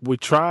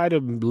try to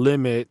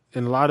limit,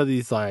 in a lot of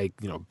these, like,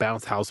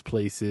 bounce house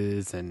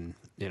places and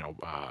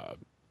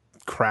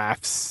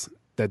crafts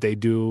that they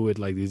do at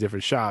like these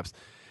different shops,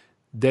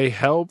 they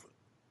help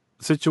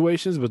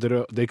situations, but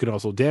they could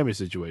also damage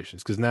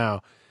situations, because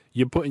now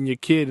you're putting your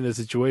kid in a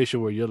situation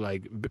where you're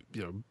like,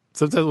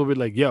 sometimes we'll be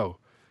like, yo,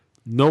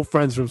 no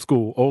friends from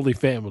school, only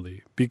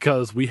family,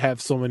 because we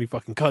have so many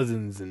fucking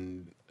cousins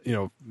and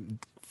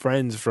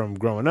friends from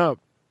growing up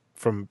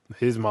from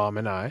his mom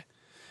and I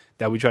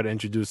that we try to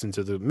introduce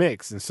into the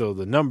mix, and so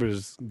the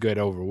numbers get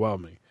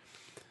overwhelming.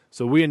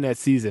 So we're in that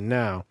season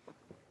now.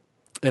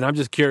 And I'm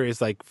just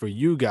curious, like, for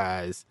you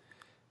guys,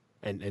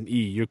 and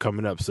E, you're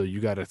coming up, so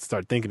you got to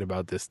start thinking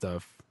about this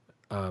stuff.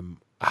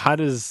 How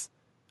does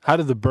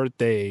the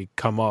birthday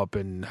come up,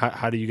 and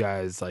how do you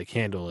guys like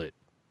handle it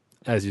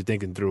as you're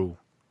thinking through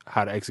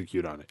how to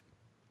execute on it?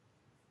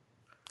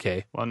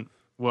 Okay.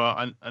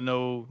 Well, I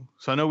know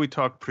we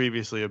talked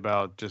previously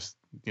about just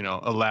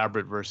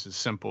elaborate versus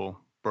simple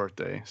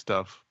birthday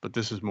stuff, but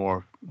this is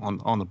more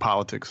on the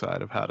politics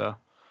side of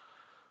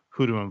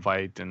who to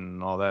invite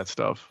and all that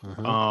stuff.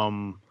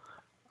 Mm-hmm.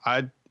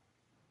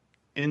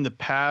 In the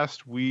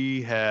past,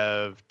 we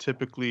have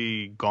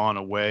typically gone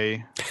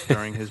away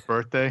during his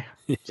birthday.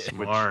 Yeah.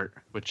 Smart.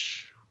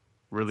 Which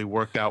really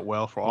worked out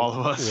well for all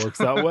of us. Works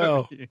out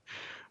well.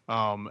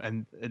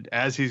 And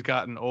as he's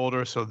gotten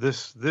older, so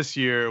this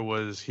year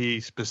he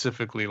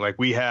specifically, like,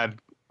 we had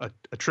a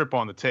trip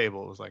on the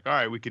table. It was like, all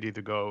right, we could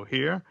either go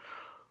here,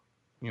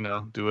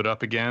 do it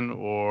up again,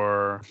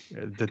 or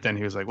then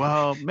he was like,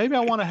 well, maybe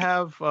I want to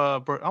have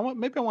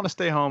maybe I want to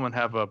stay home and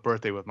have a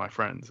birthday with my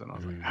friends. And I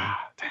was like,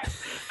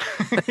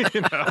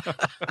 damn.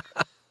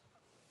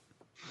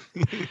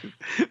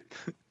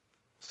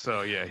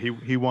 So yeah,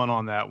 he won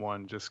on that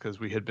one just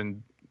because we had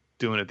been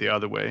doing it the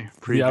other way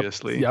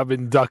previously. Yeah, I've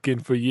been ducking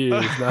for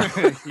years now.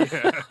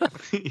 Yeah.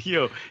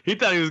 Yo, he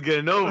thought he was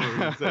getting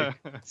over. It's like,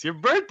 it's your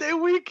birthday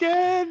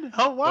weekend,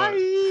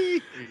 Hawaii.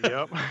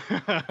 Yep.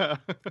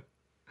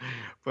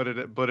 But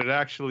it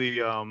actually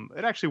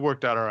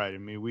worked out all right. I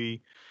mean,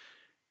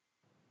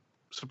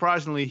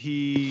 surprisingly,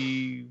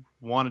 he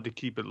wanted to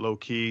keep it low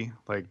key.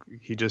 Like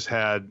he just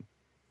had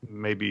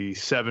maybe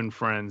 7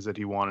 friends that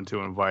he wanted to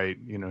invite.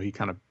 You know, he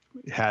kind of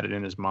had it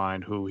in his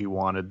mind who he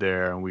wanted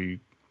there, and we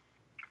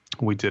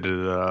did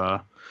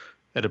it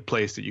at a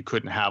place that you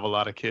couldn't have a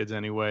lot of kids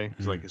anyway.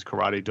 It's like his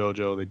karate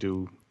dojo. They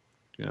do,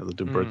 you know, they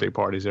do birthday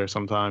parties there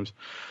sometimes.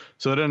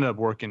 So it ended up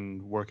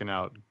working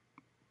out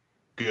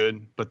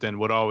good. But then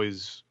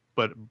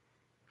but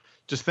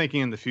just thinking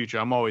in the future,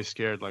 I'm always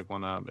scared. Like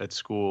when I'm at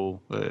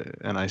school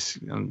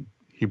and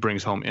he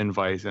brings home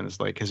invites, and it's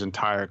like his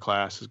entire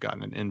class has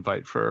gotten an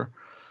invite for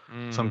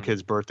some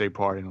kid's birthday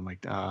party, and I'm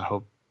like, I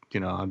hope, you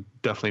know, I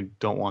definitely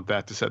don't want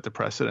that to set the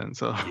precedent.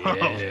 So,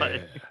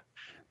 like,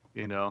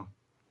 you know.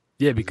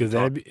 Yeah, because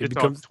then it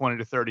becomes 20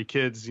 to 30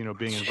 kids, you know,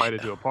 being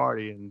invited to a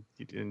party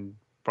and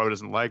probably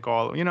doesn't like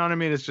all, you know what I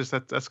mean? It's just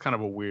that's kind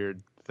of a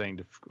weird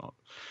thing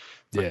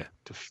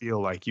to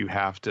feel like you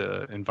have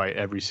to invite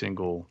every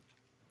single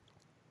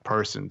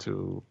person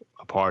to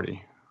a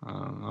party. I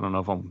don't know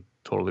if I'm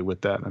totally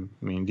with that. I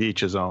mean, to each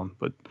his own,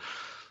 but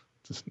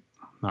it's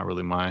not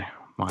really my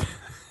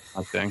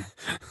thing.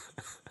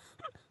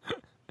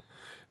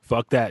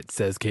 Fuck that,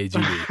 says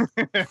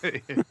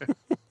KGB.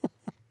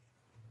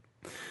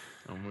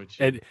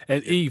 And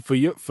E, for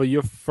your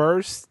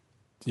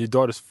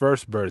daughter's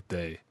first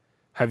birthday,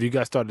 have you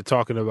guys started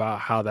talking about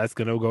how that's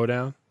gonna go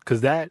down?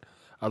 Because that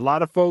a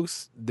lot of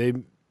folks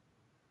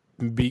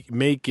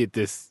make it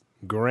this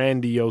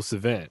grandiose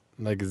event.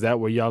 Like, is that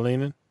where y'all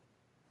leaning?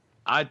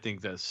 I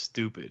think that's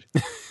stupid.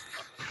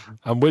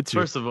 I'm with you.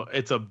 First of all,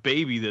 it's a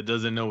baby that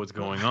doesn't know what's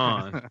going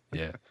on.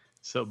 Yeah.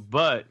 So,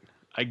 but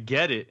I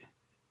get it,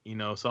 you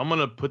know. So I'm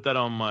gonna put that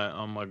on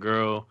my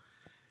girl.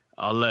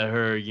 I'll let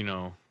her, you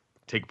know,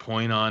 take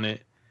point on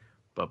it.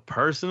 But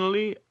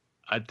personally,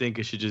 I think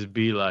it should just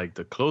be like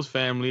the close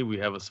family. We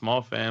have a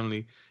small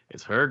family.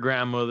 It's her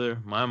grandmother,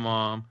 my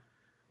mom,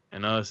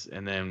 and us,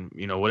 and then,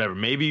 you know, whatever.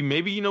 Maybe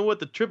you know what,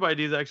 the trip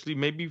idea is actually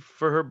maybe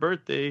for her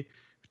birthday,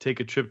 take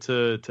a trip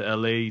to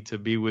LA to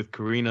be with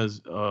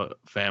Karina's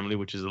family,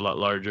 which is a lot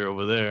larger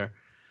over there.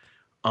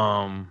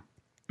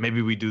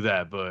 Maybe we do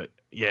that, but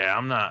yeah,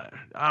 I'm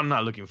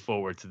not looking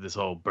forward to this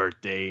whole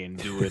birthday and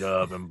do it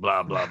up and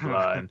blah blah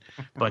blah and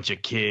a bunch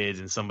of kids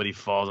and somebody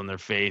falls on their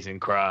face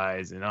and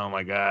cries and oh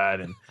my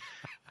god, and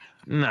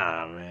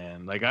nah,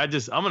 man. Like I'm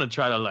gonna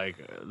try to, like,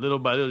 little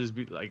by little just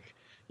be like,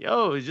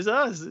 yo, it's just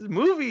us, it's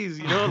movies,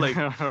 you know, like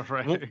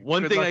right.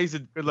 One thing I used to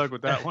good luck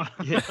with that one.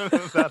 Yeah.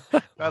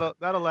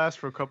 that'll last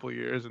for a couple of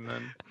years, and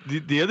then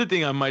the other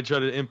thing I might try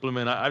to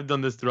implement, I've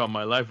done this throughout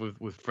my life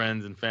with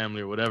friends and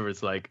family or whatever.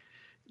 It's like,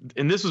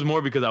 and this was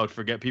more because I would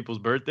forget people's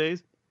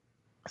birthdays.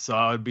 So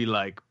I would be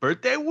like,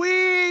 birthday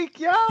week,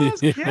 yes,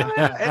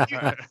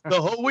 the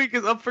whole week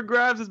is up for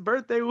grabs. It's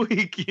birthday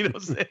week, you know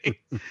what I'm saying?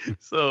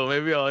 So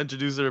maybe I'll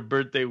introduce her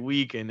birthday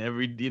week, and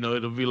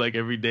it'll be like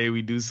every day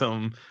we do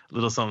some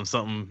little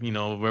something, you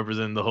know,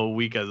 representing the whole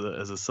week as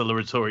a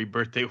celebratory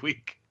birthday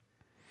week.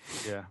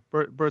 Yeah,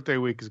 birthday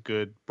week is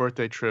good.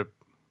 Birthday trip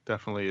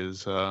definitely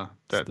is.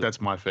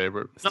 That's my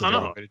favorite.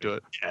 No. Way to do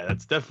it. Yeah,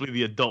 that's definitely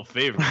the adult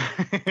favorite.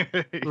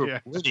 Yeah,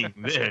 winning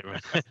there,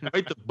 man.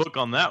 Write the book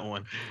on that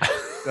one.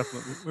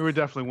 Definitely, we were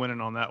definitely winning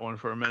on that one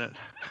for a minute.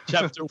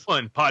 Chapter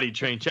 1, potty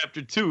train.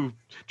 Chapter 2,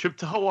 trip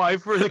to Hawaii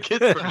for the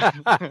kids.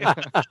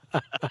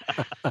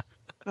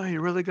 Oh,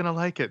 you're really gonna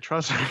like it.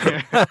 Trust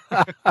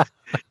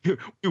me.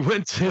 We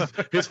went to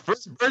his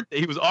first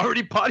birthday. He was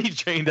already potty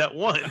trained at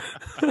 1.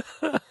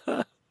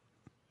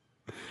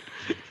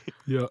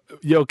 Yo,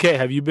 okay.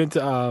 Have you been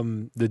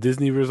to the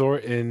Disney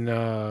resort in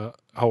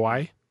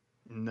Hawaii?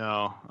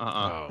 No.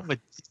 Oh. A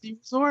Disney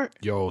resort?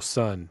 Yo,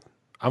 son,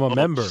 I'm a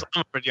member.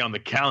 I'm already on the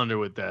calendar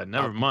with that.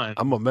 Never mind.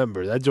 I'm a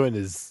member. That joint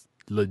is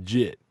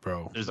legit,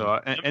 bro. So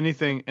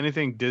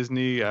anything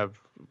Disney, I've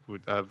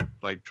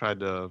like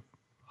tried to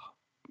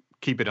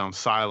keep it on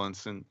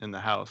silence in the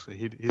house.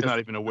 He's not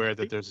even aware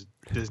that there's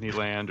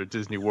Disneyland or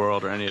Disney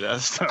World or any of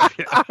that stuff.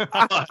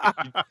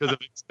 Because of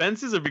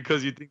expenses, or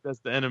because you think that's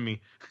the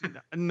enemy?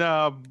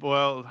 No,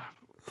 well,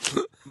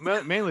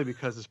 mainly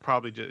because it's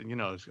probably just, you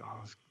know, it's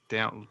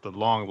down the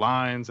long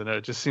lines, and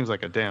it just seems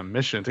like a damn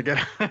mission to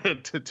get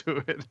to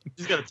do it. You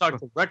just got to talk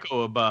to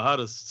Recco about how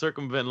to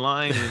circumvent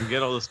lines and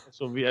get all the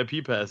special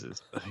VIP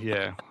passes.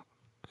 Yeah.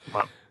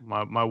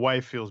 My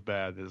wife feels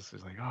bad.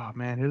 She's like, oh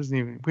man,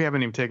 we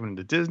haven't even taken him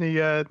to Disney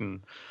yet,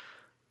 and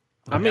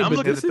I mean, I'm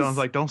looking at Don's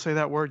like, don't say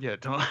that word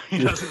yet.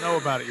 He doesn't know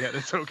about it yet.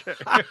 It's okay.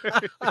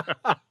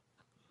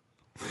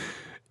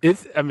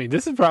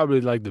 This is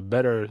probably like the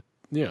better,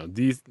 you know,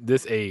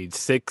 this age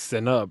 6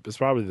 and up is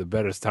probably the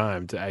better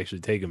time to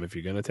actually take him if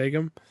you're gonna take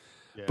him.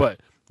 Yeah. But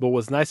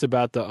what's nice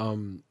about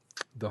the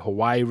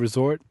Hawaii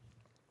resort,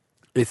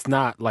 it's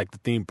not like the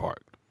theme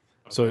park.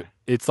 Okay. So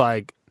it's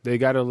like they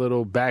got a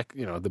little back,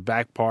 you know, the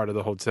back part of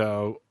the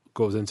hotel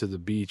goes into the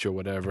beach or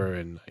whatever,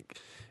 and like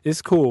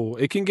it's cool.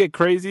 It can get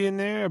crazy in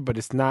there, but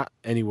it's not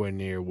anywhere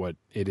near what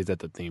it is at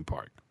the theme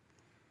park.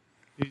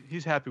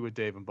 He's happy with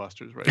Dave and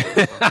Buster's right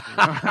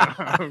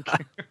now.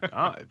 Okay.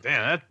 Oh,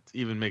 damn, that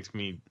even makes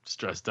me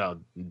stressed out.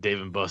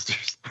 Dave and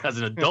Buster's as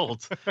an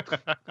adult.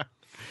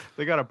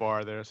 They got a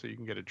bar there, so you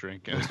can get a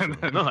drink. And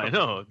No, I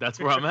know. That's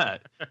where I'm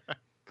at.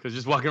 Because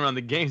just walking around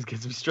the games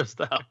gets me stressed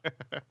out.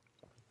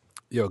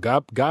 Yo,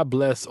 God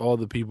bless all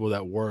the people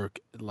that work,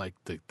 like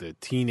the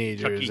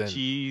teenagers Chuck E. and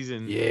Cheese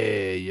and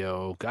yeah,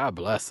 yo, God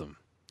bless them,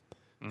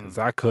 because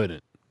I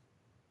couldn't.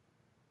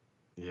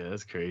 yeah,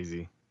 that's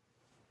crazy.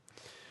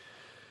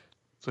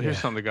 So here's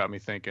something that got me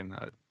thinking.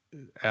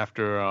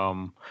 After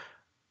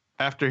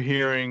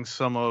hearing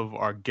some of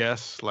our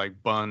guests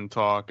like Bun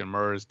talk and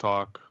Murs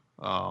talk,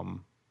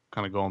 kind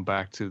of going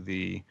back to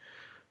the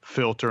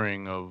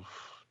filtering of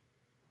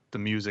the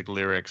music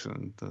lyrics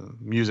and the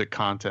music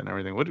content and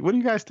everything. What do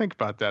you guys think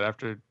about that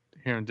after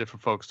hearing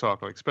different folks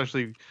talk? Like,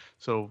 especially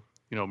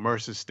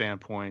Murs'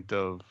 standpoint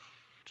of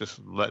just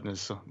letting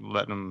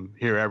them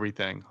hear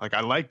everything. Like, I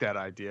like that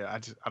idea.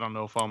 I don't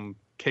know if I'm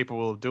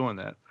capable of doing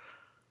that.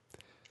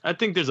 I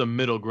think there's a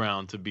middle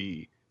ground to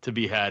be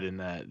had in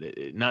that.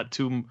 Not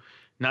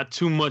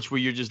too much where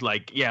you're just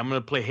like, yeah, I'm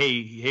gonna play.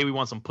 Hey, we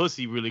want some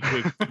pussy really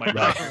quick.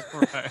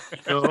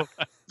 Right.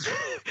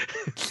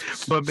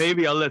 But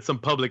maybe I'll let some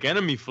Public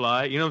Enemy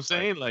fly. You know what I'm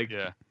saying? Like,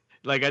 yeah.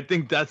 Like I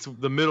think that's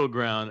the middle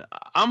ground.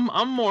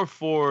 I'm more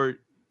for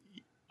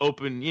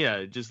open.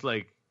 Yeah, just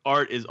like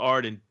art is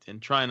art, and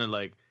trying to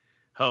like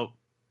help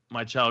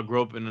my child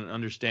grow up in an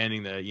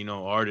understanding that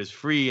art is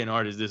free and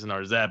art is this and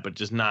art is that, but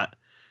just not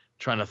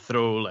trying to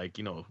throw like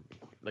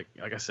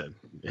I said,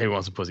 hey,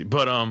 wants some pussy.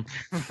 But Right.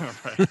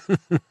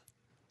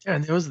 yeah,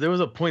 and there was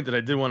a point that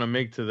I did want to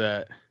make to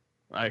that.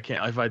 I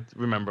can't. If I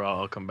remember,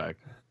 I'll come back.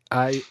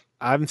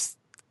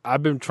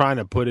 I've been trying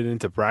to put it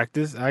into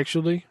practice,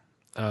 actually,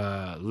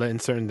 letting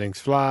certain things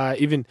fly.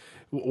 Even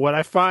what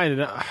I find,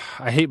 and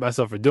I hate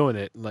myself for doing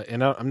it,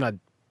 and I'm not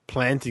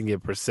planting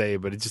it per se,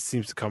 but it just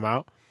seems to come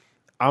out.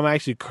 I'm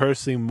actually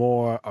cursing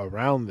more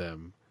around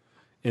them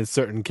in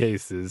certain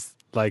cases,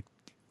 like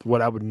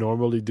what I would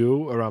normally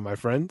do around my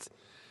friends.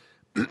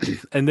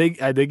 And they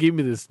gave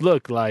me this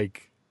look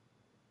like,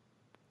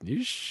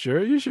 you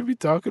sure you should be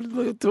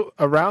talking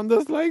around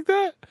us like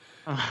that?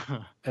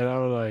 And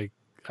I'm like,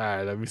 all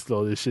right, let me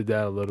slow this shit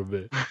down a little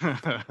bit.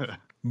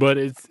 But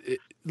it's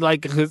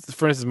like, for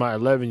instance, my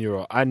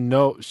 11-year-old, I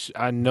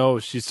know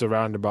she's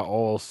surrounded by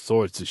all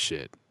sorts of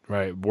shit,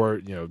 right?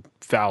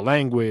 Foul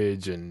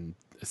language and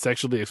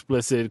sexually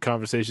explicit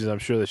conversations I'm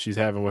sure that she's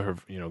having with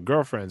her,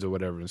 girlfriends or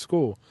whatever in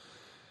school.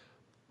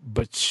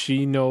 But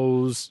she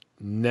knows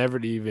never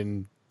to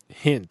even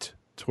hint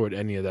toward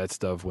any of that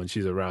stuff when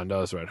she's around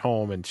us or at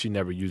home, and she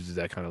never uses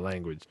that kind of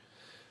language.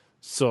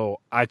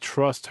 So I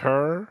trust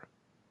her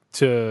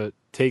to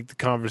take the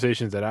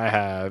conversations that I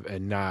have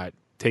and not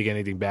take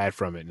anything bad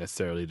from it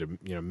necessarily to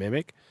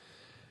mimic.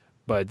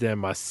 But then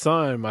my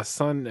son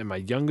and my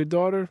younger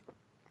daughter,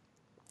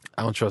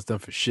 I don't trust them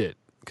for shit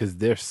because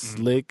they're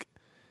slick,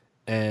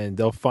 and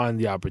they'll find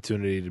the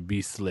opportunity to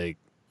be slick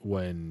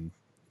when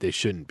they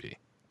shouldn't be.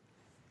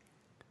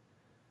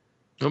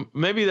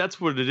 Maybe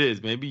that's what it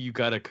is. Maybe you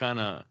got to kind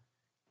of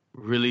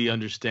really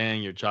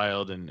understand your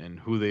child and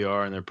who they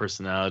are and their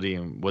personality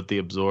and what they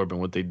absorb and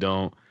what they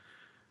don't.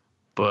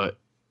 But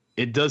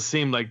it does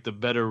seem like the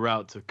better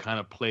route to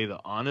kind of play the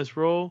honest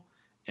role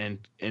and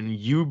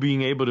you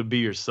being able to be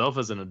yourself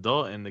as an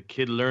adult, and the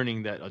kid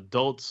learning that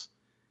adults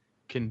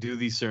can do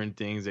these certain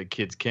things that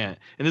kids can't.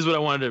 And this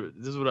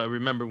is what I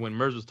remember when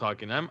Murs was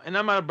talking. I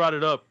might have brought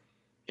it up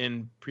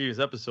in previous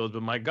episodes,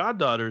 but my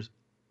goddaughters,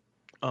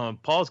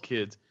 Paul's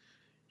kids,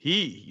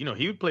 he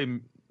would play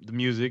the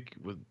music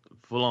with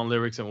full on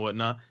lyrics and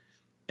whatnot.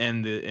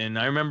 And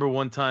I remember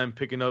one time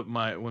picking up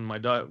when my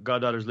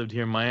goddaughters lived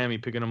here in Miami,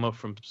 picking them up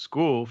from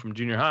school, from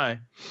junior high,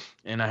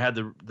 and I had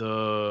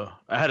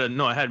I had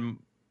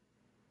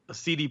a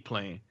CD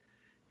playing,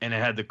 and it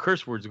had the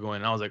curse words going.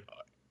 And I was like,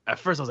 at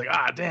first I was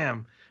like,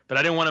 damn, but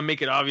I didn't want to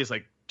make it obvious,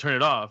 like turn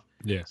it off.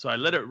 Yeah. So I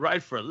let it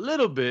ride for a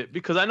little bit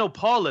because I know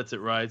Paul lets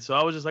it ride. So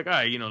I was just like, all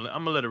right, I'm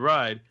gonna let it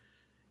ride.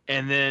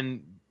 And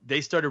then they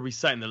started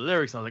reciting the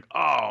lyrics, and I was like,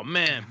 oh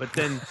man, but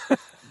then.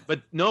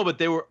 But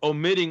they were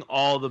omitting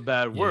all the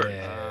bad words.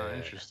 Yeah.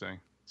 Interesting.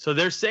 So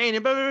they're saying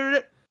it,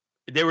 but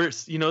they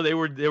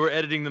were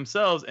editing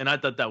themselves, and I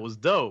thought that was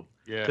dope.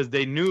 Yeah. Because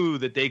they knew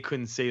that they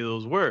couldn't say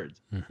those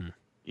words. Mm-hmm.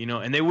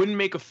 And they wouldn't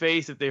make a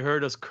face if they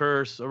heard us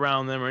curse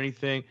around them or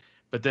anything.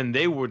 But then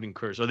they wouldn't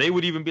curse, or they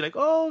would even be like,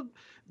 oh,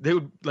 they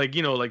would like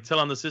tell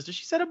on the sister,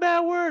 she said a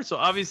bad word. So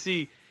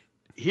obviously,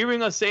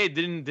 hearing us say it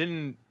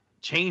didn't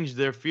change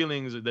their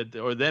feelings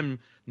or them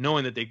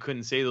knowing that they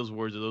couldn't say those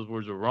words or those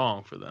words were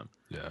wrong for them.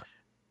 Yeah.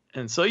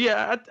 And so,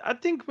 yeah, I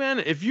think, man,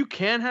 if you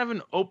can have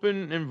an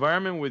open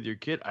environment with your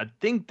kid, I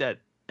think that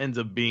ends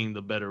up being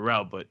the better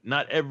route. But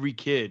not every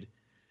kid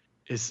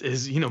is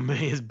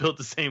built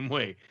the same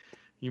way.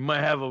 You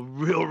might have a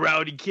real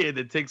rowdy kid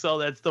that takes all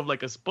that stuff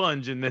like a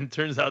sponge and then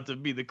turns out to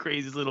be the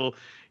craziest little,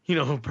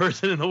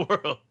 person in the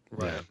world.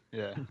 Right.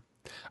 Yeah.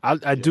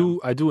 I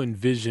do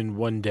envision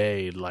one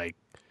day, like,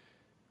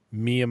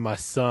 me and my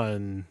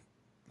son,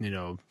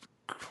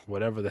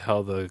 whatever the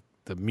hell the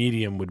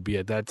medium would be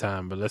at that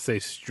time, but let's say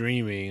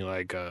streaming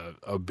like a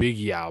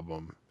Biggie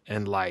album,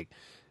 and like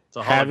It's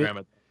a hologram at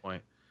that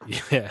point.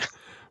 Yeah,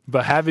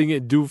 But having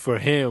it do for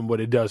him what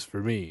it does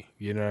for me,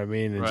 you know what I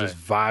mean, and Right. just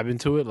vibing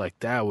to it, like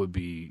that would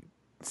be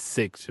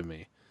sick to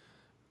me.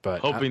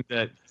 But Hoping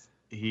that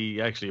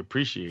he actually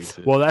appreciates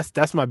it. well,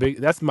 that's my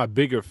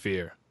bigger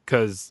fear,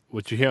 because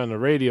what you hear on the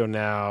radio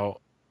now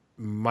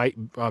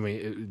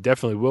it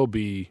definitely will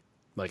be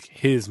like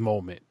his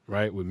moment,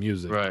 right, with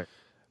music. Right.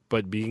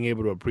 But being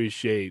able to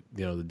appreciate,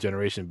 the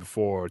generation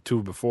before or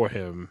two before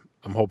him,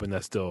 I'm hoping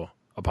that's still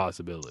a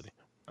possibility.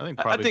 I think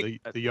I probably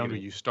think- the younger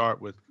you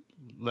start with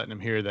letting him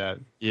hear that,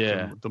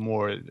 Yeah. the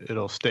more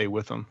it'll stay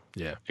with him.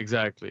 Yeah.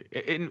 Exactly.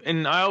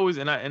 And I always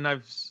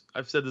I've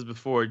said this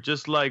before,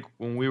 just like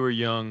when we were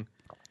young,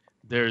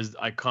 there's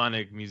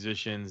iconic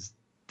musicians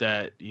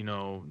that,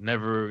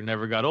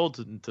 never got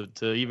old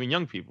to even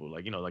young people,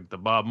 like, like the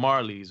Bob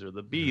Marleys or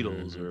the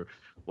Beatles or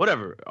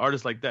whatever,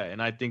 artists like that.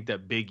 And I think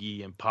that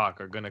Biggie and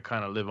Pac are going to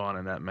kind of live on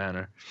in that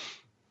manner.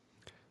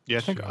 Yeah,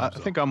 I think Sure, I so.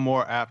 think I'm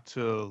more apt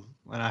to,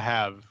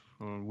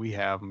 and me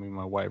and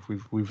my wife,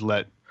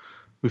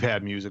 we've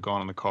had music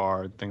on in the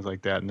car, things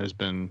like that, and there's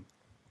been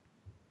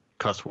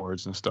cuss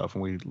words and stuff,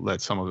 and we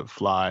let some of it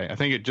fly. I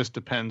think it just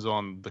depends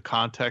on the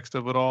context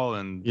of it all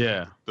and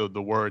Yeah.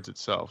 the words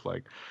itself.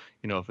 Like,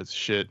 if it's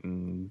shit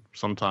and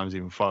sometimes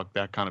even fuck,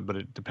 that kind of, but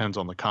it depends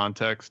on the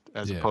context,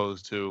 as Yeah.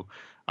 opposed to,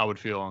 I would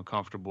feel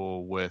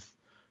uncomfortable with,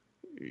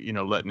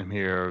 letting him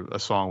hear a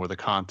song where the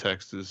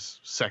context is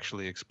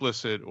sexually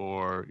explicit,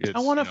 or it's, I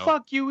want to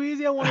fuck you,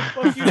 Easy. I want to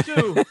fuck you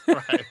too.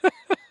 right.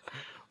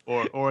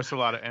 Or it's a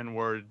lot of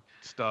N-word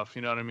stuff,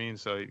 you know what I mean?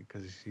 So,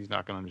 because he's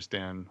not going to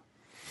understand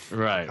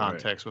Right.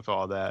 context with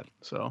all that.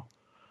 So,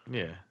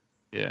 Yeah.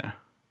 yeah.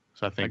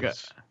 So I think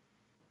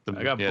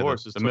I got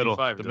Boris who's the middle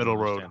 25, the doesn't middle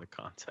road. understand the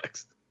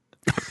context.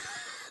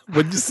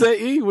 What'd you say,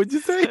 E? What'd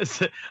you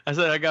say? I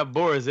said I got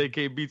Boris,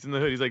 AK Beats in the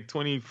Hood. He's like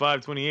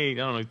 25, 28.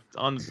 I don't know.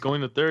 On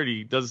going to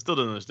 30, still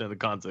doesn't understand the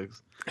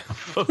context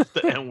of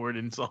the N-word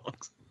in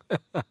songs.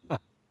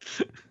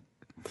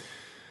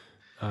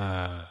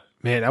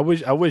 Man, I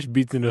wish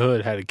Beats in the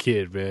Hood had a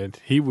kid, man.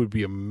 He would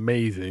be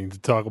amazing to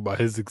talk about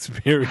his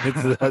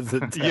experiences as a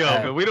dad. Yo,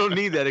 man, we don't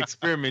need that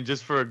experiment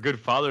just for a good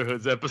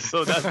fatherhoods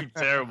episode. That'd be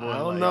terrible. I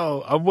don't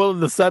know. I'm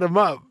willing to set him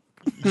up.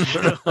 Yo,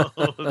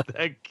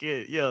 that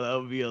kid. Yo, that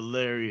would be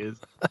hilarious.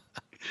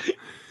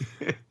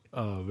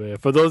 Oh man!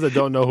 For those that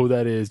don't know who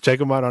that is,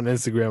 check him out on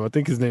Instagram. I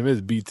think his name is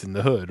Beats in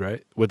the Hood,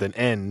 right? With an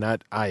N,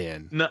 not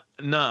IN.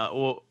 Nah.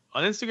 Well,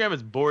 on Instagram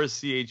it's Boris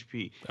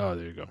CHP. Oh,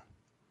 there you go.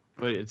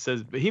 But it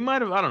says, but he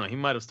might have, I don't know, he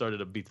might have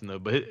started a Beats in the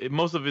Hood, but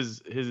most of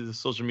his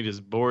social media is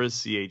Boris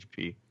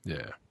CHP.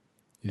 Yeah.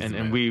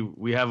 And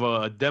we have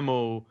a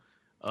demo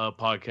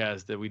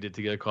podcast that we did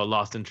together called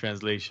Lost in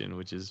Translation,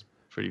 which is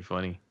pretty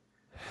funny.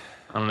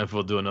 I don't know if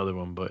we'll do another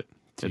one, but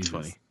it's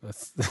funny.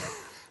 That's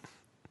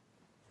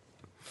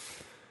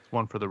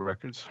One for the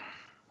records.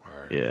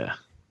 Yeah.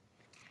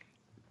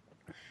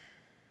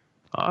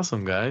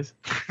 Awesome, guys.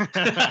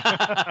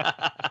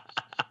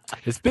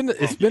 It's been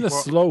a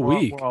slow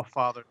week. We're all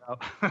fathered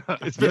out.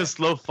 It's been a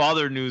slow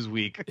father news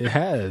week. It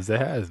has,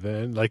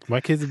 man. Like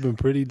my kids have been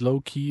pretty low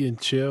key and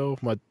chill.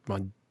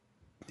 I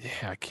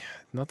can't,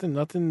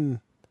 nothing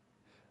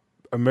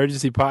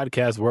emergency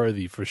podcast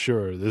worthy for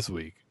sure this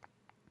week.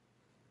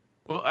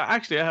 Well,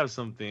 actually, I have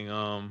something.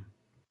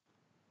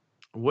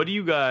 What do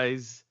you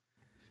guys?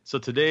 So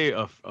today,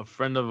 a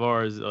friend of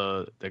ours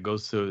that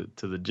goes to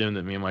the gym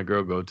that me and my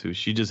girl go to,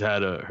 she just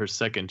had her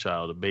second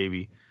child, a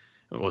baby.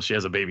 Well, she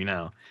has a baby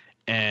now,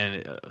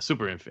 and a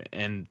super infant,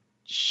 and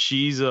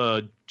she's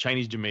a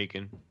Chinese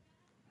Jamaican,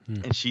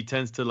 and she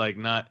tends to like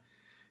not.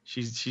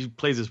 She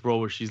plays this role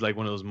where she's like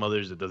one of those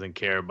mothers that doesn't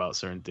care about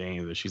certain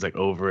things, or she's like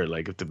over it.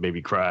 Like if the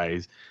baby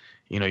cries,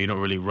 you don't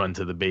really run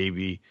to the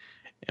baby,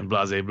 and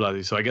blase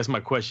blase. So I guess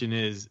my question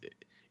is,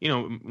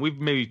 we've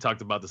maybe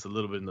talked about this a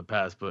little bit in the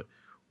past, but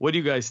what do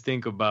you guys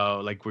think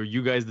about, like, were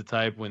you guys the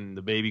type when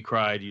the baby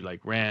cried, you like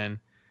ran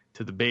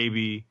to the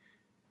baby,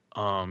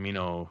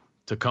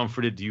 to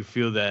comfort it? Do you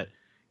feel that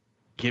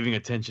giving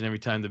attention every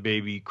time the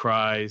baby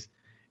cries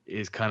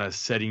is kind of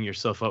setting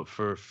yourself up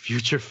for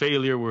future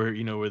failure, where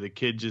where the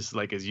kid just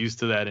like is used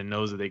to that and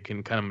knows that they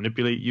can kind of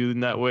manipulate you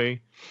in that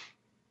way?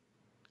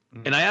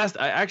 And I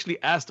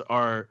actually asked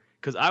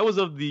because I was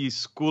of the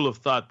school of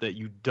thought that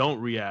you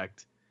don't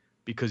react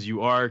because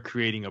you are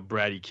creating a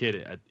bratty kid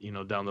at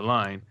down the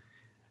line.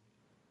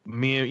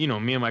 Me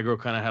and my girl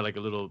kind of had like a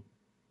little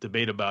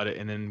debate about it,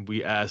 and then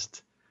we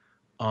asked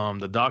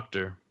the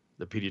doctor,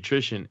 the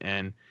pediatrician,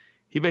 and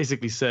he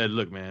basically said,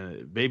 look,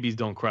 man, babies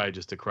don't cry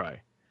just to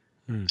cry.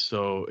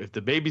 So if the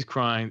baby's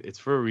crying, it's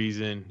for a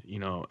reason,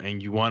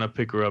 and you want to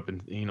pick her up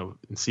and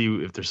and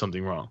see if there's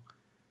something wrong.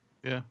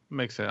 Yeah,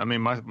 makes sense. I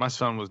mean, my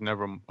son was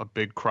never a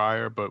big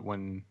crier, but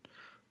when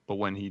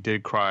he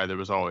did cry, there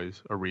was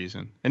always a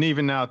reason. And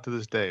even now to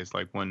this day, it's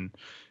like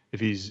if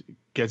he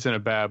gets in a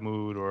bad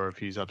mood or if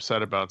he's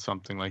upset about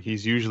something, like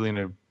he's usually in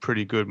a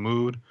pretty good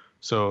mood.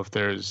 So if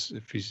there's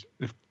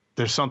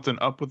something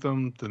up with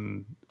him,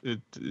 then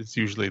it's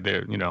usually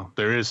there.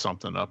 There is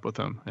something up with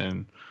him,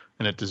 and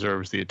it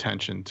deserves the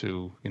attention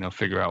to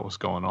figure out what's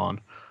going on.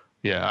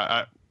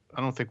 Yeah,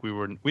 I don't think we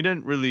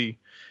didn't really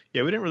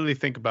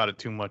think about it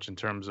too much in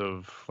terms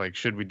of like,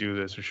 should we do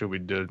this or should we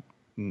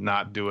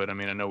not do it? I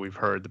mean, I know we've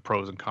heard the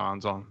pros and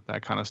cons on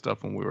that kind of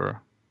stuff when we were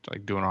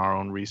like doing our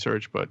own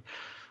research, but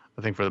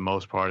I think for the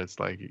most part, it's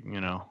like,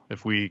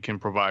 if we can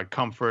provide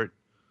comfort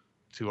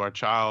to our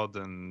child,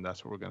 then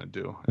that's what we're going to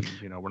do.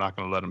 And, we're not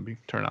going to let them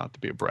turn out to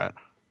be a brat.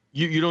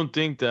 You don't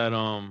think that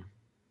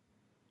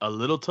a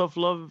little tough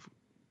love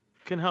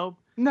can help?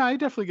 No, you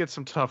definitely get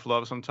some tough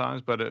love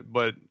sometimes, but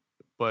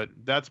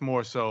that's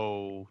more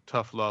so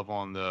tough love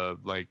on the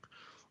like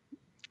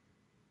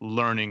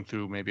learning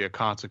through maybe a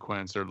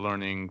consequence or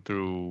learning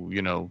through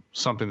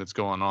something that's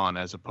going on,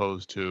 as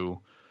opposed to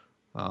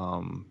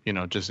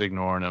just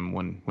ignoring him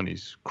when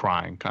he's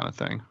crying, kind of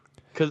thing.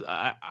 Because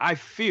I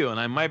feel, and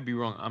I might be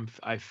wrong,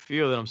 I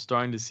feel that I'm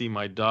starting to see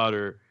my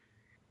daughter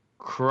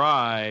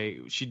cry.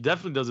 She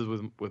definitely does it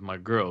with my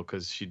girl,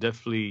 because she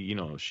definitely,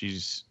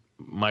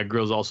 my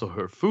girl's also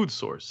her food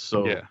source.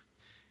 So yeah.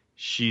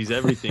 She's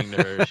everything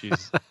to her.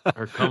 She's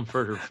her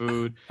comfort, her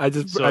food. I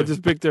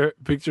just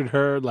pictured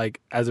her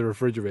like as a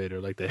refrigerator,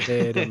 like the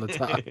head on the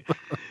top.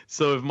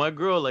 So if my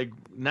girl, like,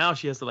 now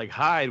she has to like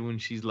hide when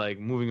she's like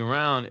moving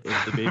around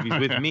if the baby's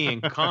with me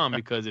and calm,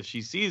 because if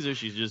she sees her,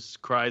 she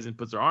just cries and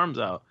puts her arms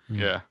out.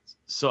 Yeah.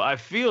 So I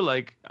feel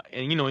like,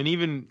 and and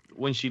even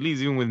when she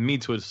leaves, even with me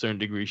to a certain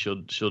degree,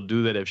 she'll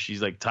do that if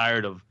she's like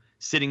tired of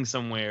sitting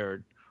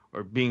somewhere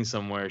or being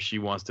somewhere. She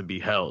wants to be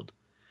held.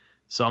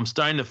 So I'm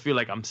starting to feel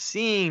like I'm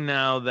seeing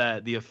now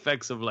that the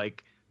effects of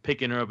like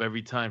picking her up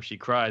every time she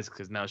cries,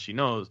 because now she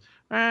knows.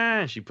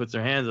 She puts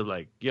her hands up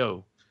like,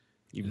 yo,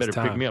 you better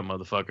pick me up,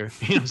 motherfucker.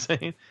 You know what I'm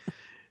saying?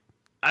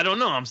 I don't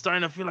know. I'm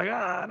starting to feel like,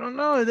 I don't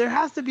know. There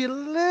has to be a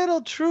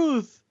little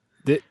truth.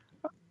 The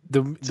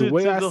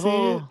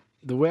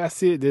way I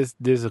see it,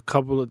 there's a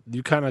couple of,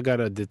 you kind of got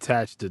to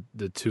detach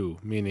the two,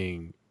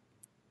 meaning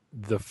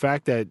the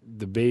fact that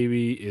the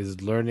baby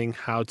is learning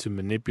how to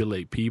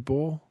manipulate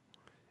people,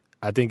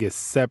 I think is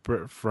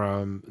separate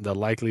from the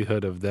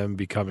likelihood of them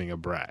becoming a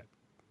brat,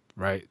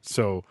 right?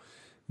 So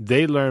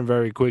they learn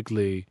very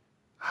quickly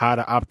how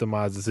to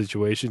optimize the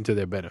situation to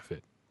their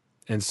benefit.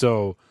 And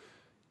so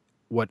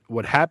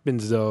what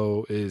happens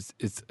though is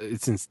it's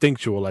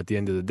instinctual at the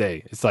end of the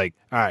day. It's like,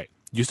 all right,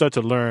 you start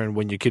to learn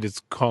when your kid is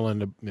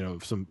calling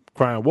some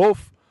crying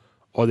wolf,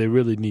 or they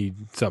really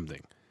need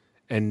something.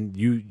 And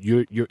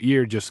your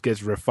ear just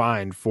gets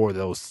refined for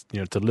those,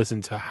 to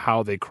listen to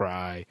how they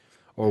cry,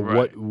 or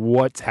right.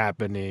 what's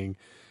happening.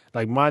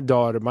 Like my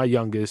daughter, my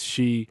youngest,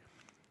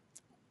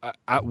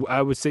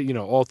 I would say,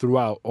 all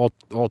throughout,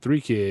 all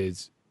three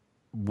kids,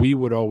 we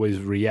would always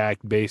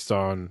react based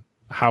on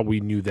how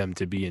we knew them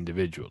to be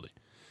individually.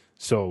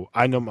 So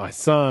I know my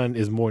son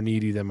is more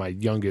needy than my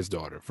youngest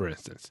daughter, for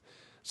instance.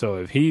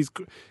 So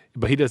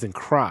but he doesn't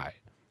cry.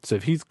 So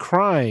if he's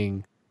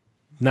crying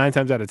 9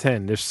 times out of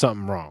 10, there's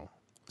something wrong.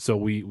 So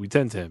we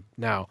tend to him.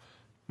 Now,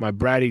 my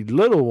bratty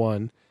little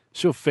one,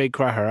 she'll fake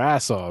cry her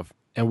ass off,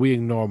 and we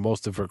ignore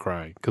most of her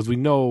crying because we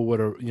know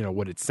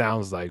what it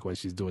sounds like when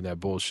she's doing that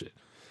bullshit.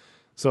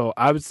 So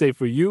I would say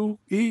for you,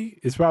 E,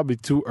 it's probably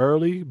too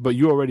early, but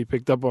you already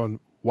picked up on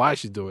why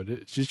she's doing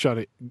it. She's trying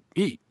to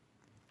eat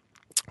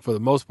for the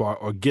most part,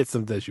 or get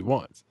something that she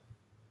wants.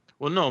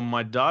 Well, no,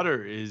 my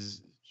daughter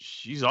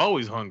she's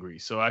always hungry.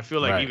 So I feel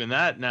like Right. even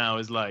that now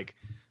is like,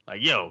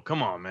 yo,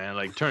 come on, man,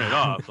 like turn it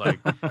off. Like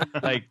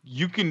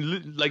you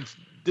can, like,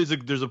 there's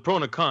a pro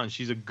and a con.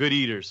 She's a good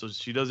eater, so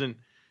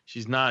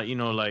she's not,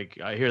 like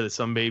I hear that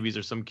some babies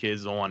or some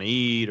kids don't want to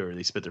eat, or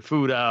they spit their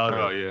food out,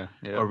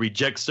 or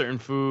reject certain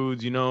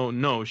foods.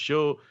 No,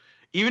 she'll,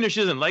 even if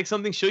she doesn't like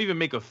something, she'll even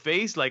make a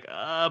face like,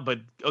 but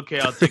okay,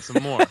 I'll take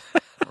some more.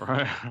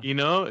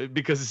 Right.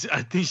 Because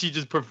I think she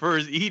just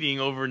prefers eating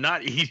over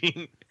not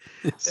eating.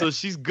 So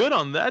she's good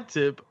on that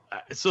tip.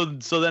 So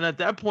then at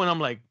that point, I'm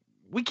like,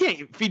 we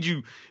can't feed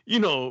you,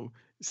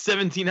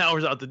 17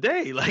 hours out the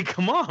day. Like,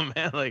 come on,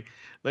 man.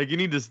 Like you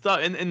need to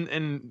stop.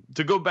 And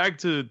to go back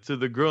to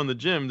the girl in the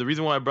gym, the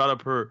reason why I brought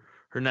up her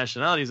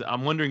nationality is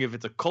I'm wondering if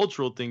it's a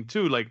cultural thing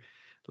too. Like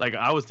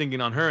I was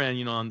thinking on her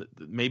end, on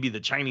maybe the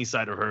Chinese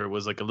side of her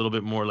was like a little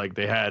bit more like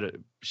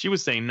she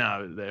was saying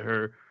now that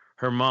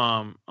her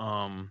mom,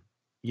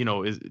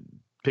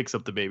 picks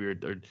up the baby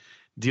or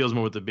deals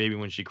more with the baby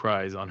when she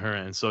cries on her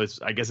end. So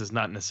I guess it's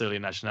not necessarily a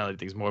nationality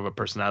thing. It's more of a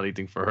personality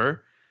thing for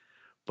her.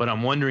 But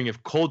I'm wondering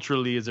if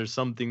culturally, is there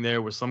something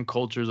there where some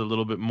cultures are a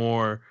little bit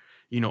more,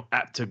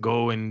 apt to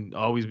go and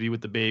always be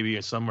with the baby,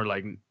 or some are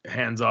like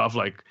hands off.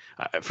 Like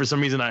for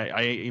some reason,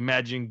 I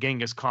imagine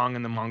Genghis Khan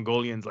and the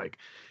Mongolians, like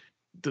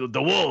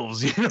the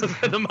wolves, send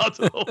them out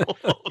to the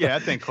wolves. Yeah, I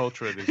think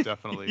culturally there's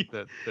definitely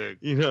that.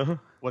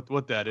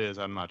 What that is,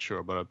 I'm not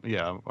sure, but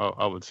yeah,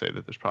 I would say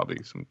that there's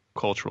probably some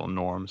cultural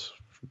norms,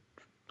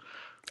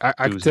 I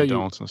can do's tell and you,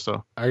 don'ts and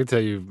stuff. I can tell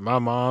you, my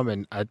mom,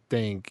 and I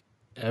think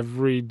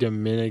every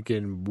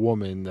Dominican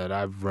woman that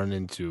I've run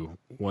into,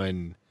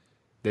 when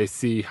they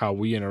see how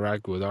we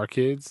interact with our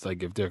kids,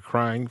 like if they're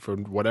crying for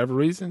whatever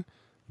reason,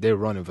 they're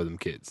running for them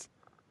kids.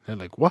 They're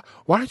like, "What?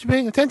 Why aren't you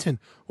paying attention?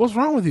 What's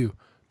wrong with you?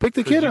 Pick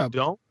the kid up."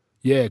 Don't?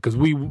 Yeah, because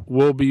we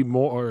will be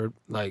more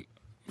like,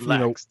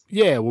 Laxed.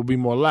 we'll be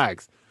more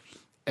lax.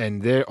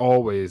 And they're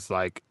always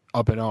like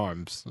up in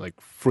arms,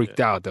 like freaked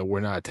out that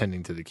we're not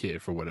attending to the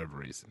kid for whatever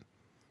reason.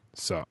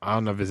 So I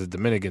don't know if it's a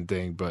Dominican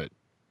thing, but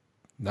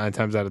 9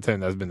 times out of 10,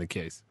 that's been the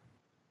case.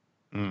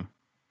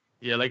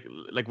 Yeah, like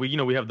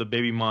we have the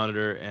baby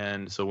monitor,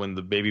 and so when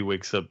the baby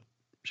wakes up,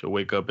 she'll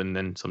wake up, and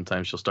then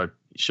sometimes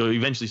she'll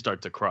eventually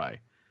start to cry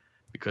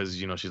because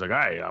she's like, all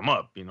right, I'm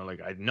up,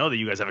 like I know that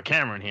you guys have a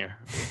camera in here.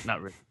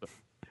 Not really. But.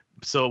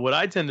 So what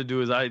I tend to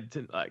do is I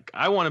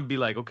want to be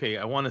like, okay,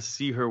 I want to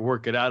see her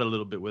work it out a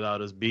little bit without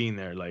us being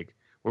there. Like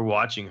we're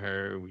watching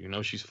her,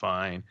 she's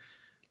fine.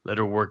 Let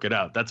her work it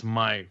out. That's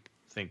my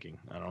thinking.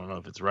 I don't know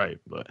if it's right,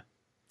 but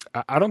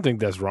I don't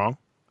think that's wrong.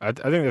 I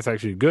think that's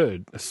actually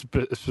good,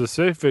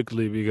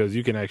 specifically because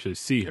you can actually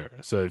see her.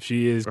 So if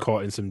she is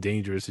caught in some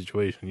dangerous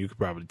situation, you could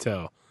probably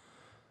tell.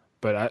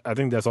 But I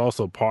think that's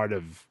also part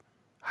of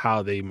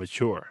how they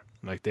mature.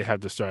 Like they have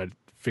to start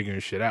figuring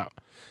shit out.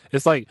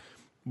 It's like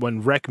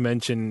when Rec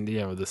mentioned,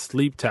 the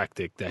sleep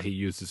tactic that he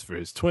uses for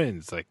his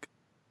twins, like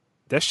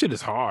that shit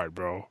is hard,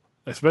 bro.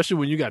 Especially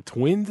when you got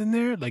twins in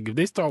there. Like if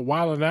they start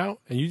wilding out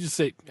and you just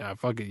say,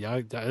 fuck it,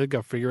 y'all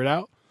gotta figure it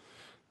out.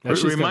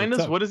 Remind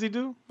us, what does he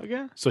do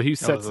again? So he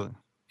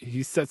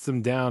sets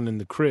them down in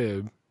the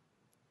crib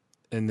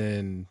and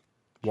then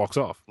walks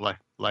off.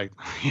 Lights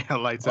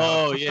out.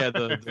 Oh yeah,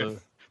 the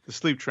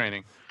sleep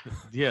training.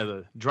 Yeah,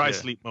 the dry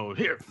sleep mode.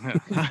 Here.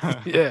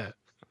 Yeah.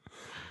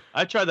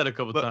 I tried that a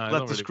couple times.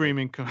 Let the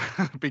screaming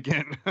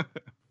begin.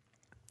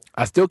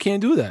 I still can't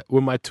do that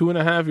with my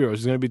 2.5-year-old.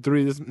 She's going to be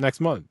 3 this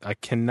next month. I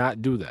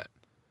cannot do that.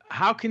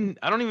 I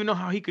don't even know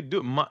how he could do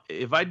it.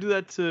 If I do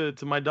that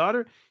to my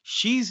daughter,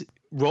 she's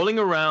rolling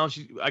around.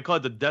 I call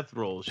it the death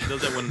roll. She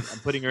does that when I'm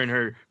putting her in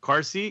her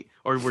car seat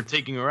or we're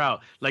taking her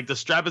out. Like the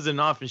strap isn't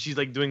off and she's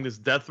like doing this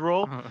death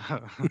roll.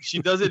 She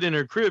does it in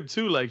her crib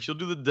too. Like she'll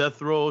do the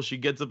death roll. She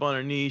gets up on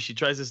her knees. She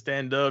tries to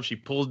stand up. She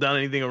pulls down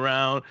anything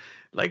around.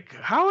 Like,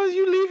 how are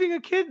you leaving a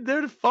kid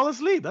there to fall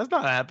asleep? That's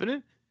not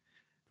happening.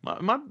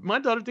 My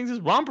daughter thinks it's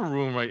romper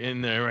room right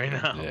in there right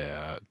now.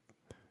 Yeah,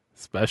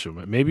 special.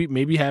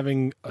 Maybe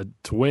having a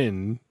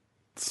twin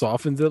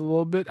softens it a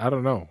little bit. I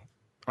don't know.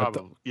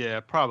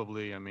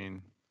 Probably. I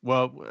mean,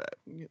 well,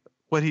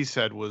 what he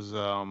said was,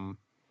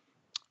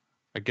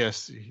 I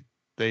guess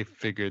they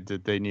figured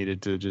that they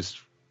needed to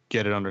just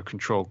get it under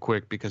control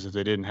quick because if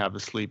they didn't have the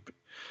sleep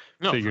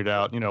figured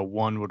out,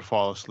 one would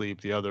fall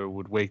asleep, the other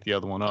would wake the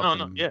other one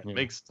up. It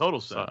makes total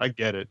sense. So I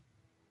get it.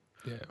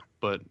 Yeah.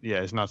 But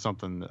yeah, it's not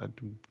something that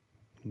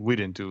we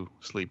didn't do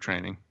sleep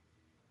training.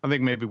 I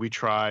think maybe we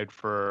tried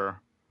for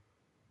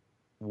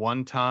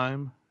one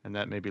time and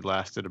that maybe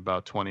lasted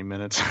about 20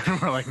 minutes.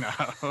 We're like, nah,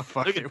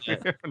 fuck it.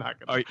 We're not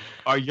gonna.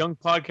 Our young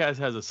podcast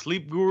has a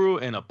sleep guru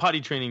and a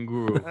potty training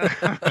guru.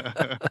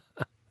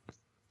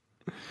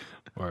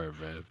 Word,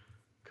 man.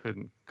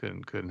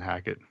 Couldn't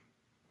hack it.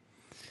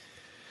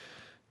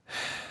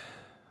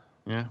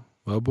 Yeah.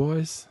 Well,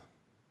 boys,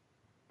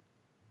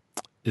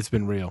 it's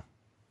been real.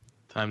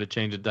 Time to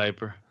change a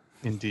diaper.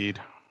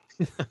 Indeed.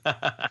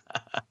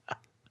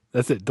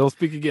 That's it. Don't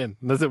speak again.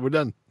 That's it. We're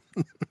done.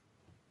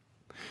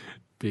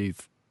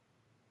 Peace.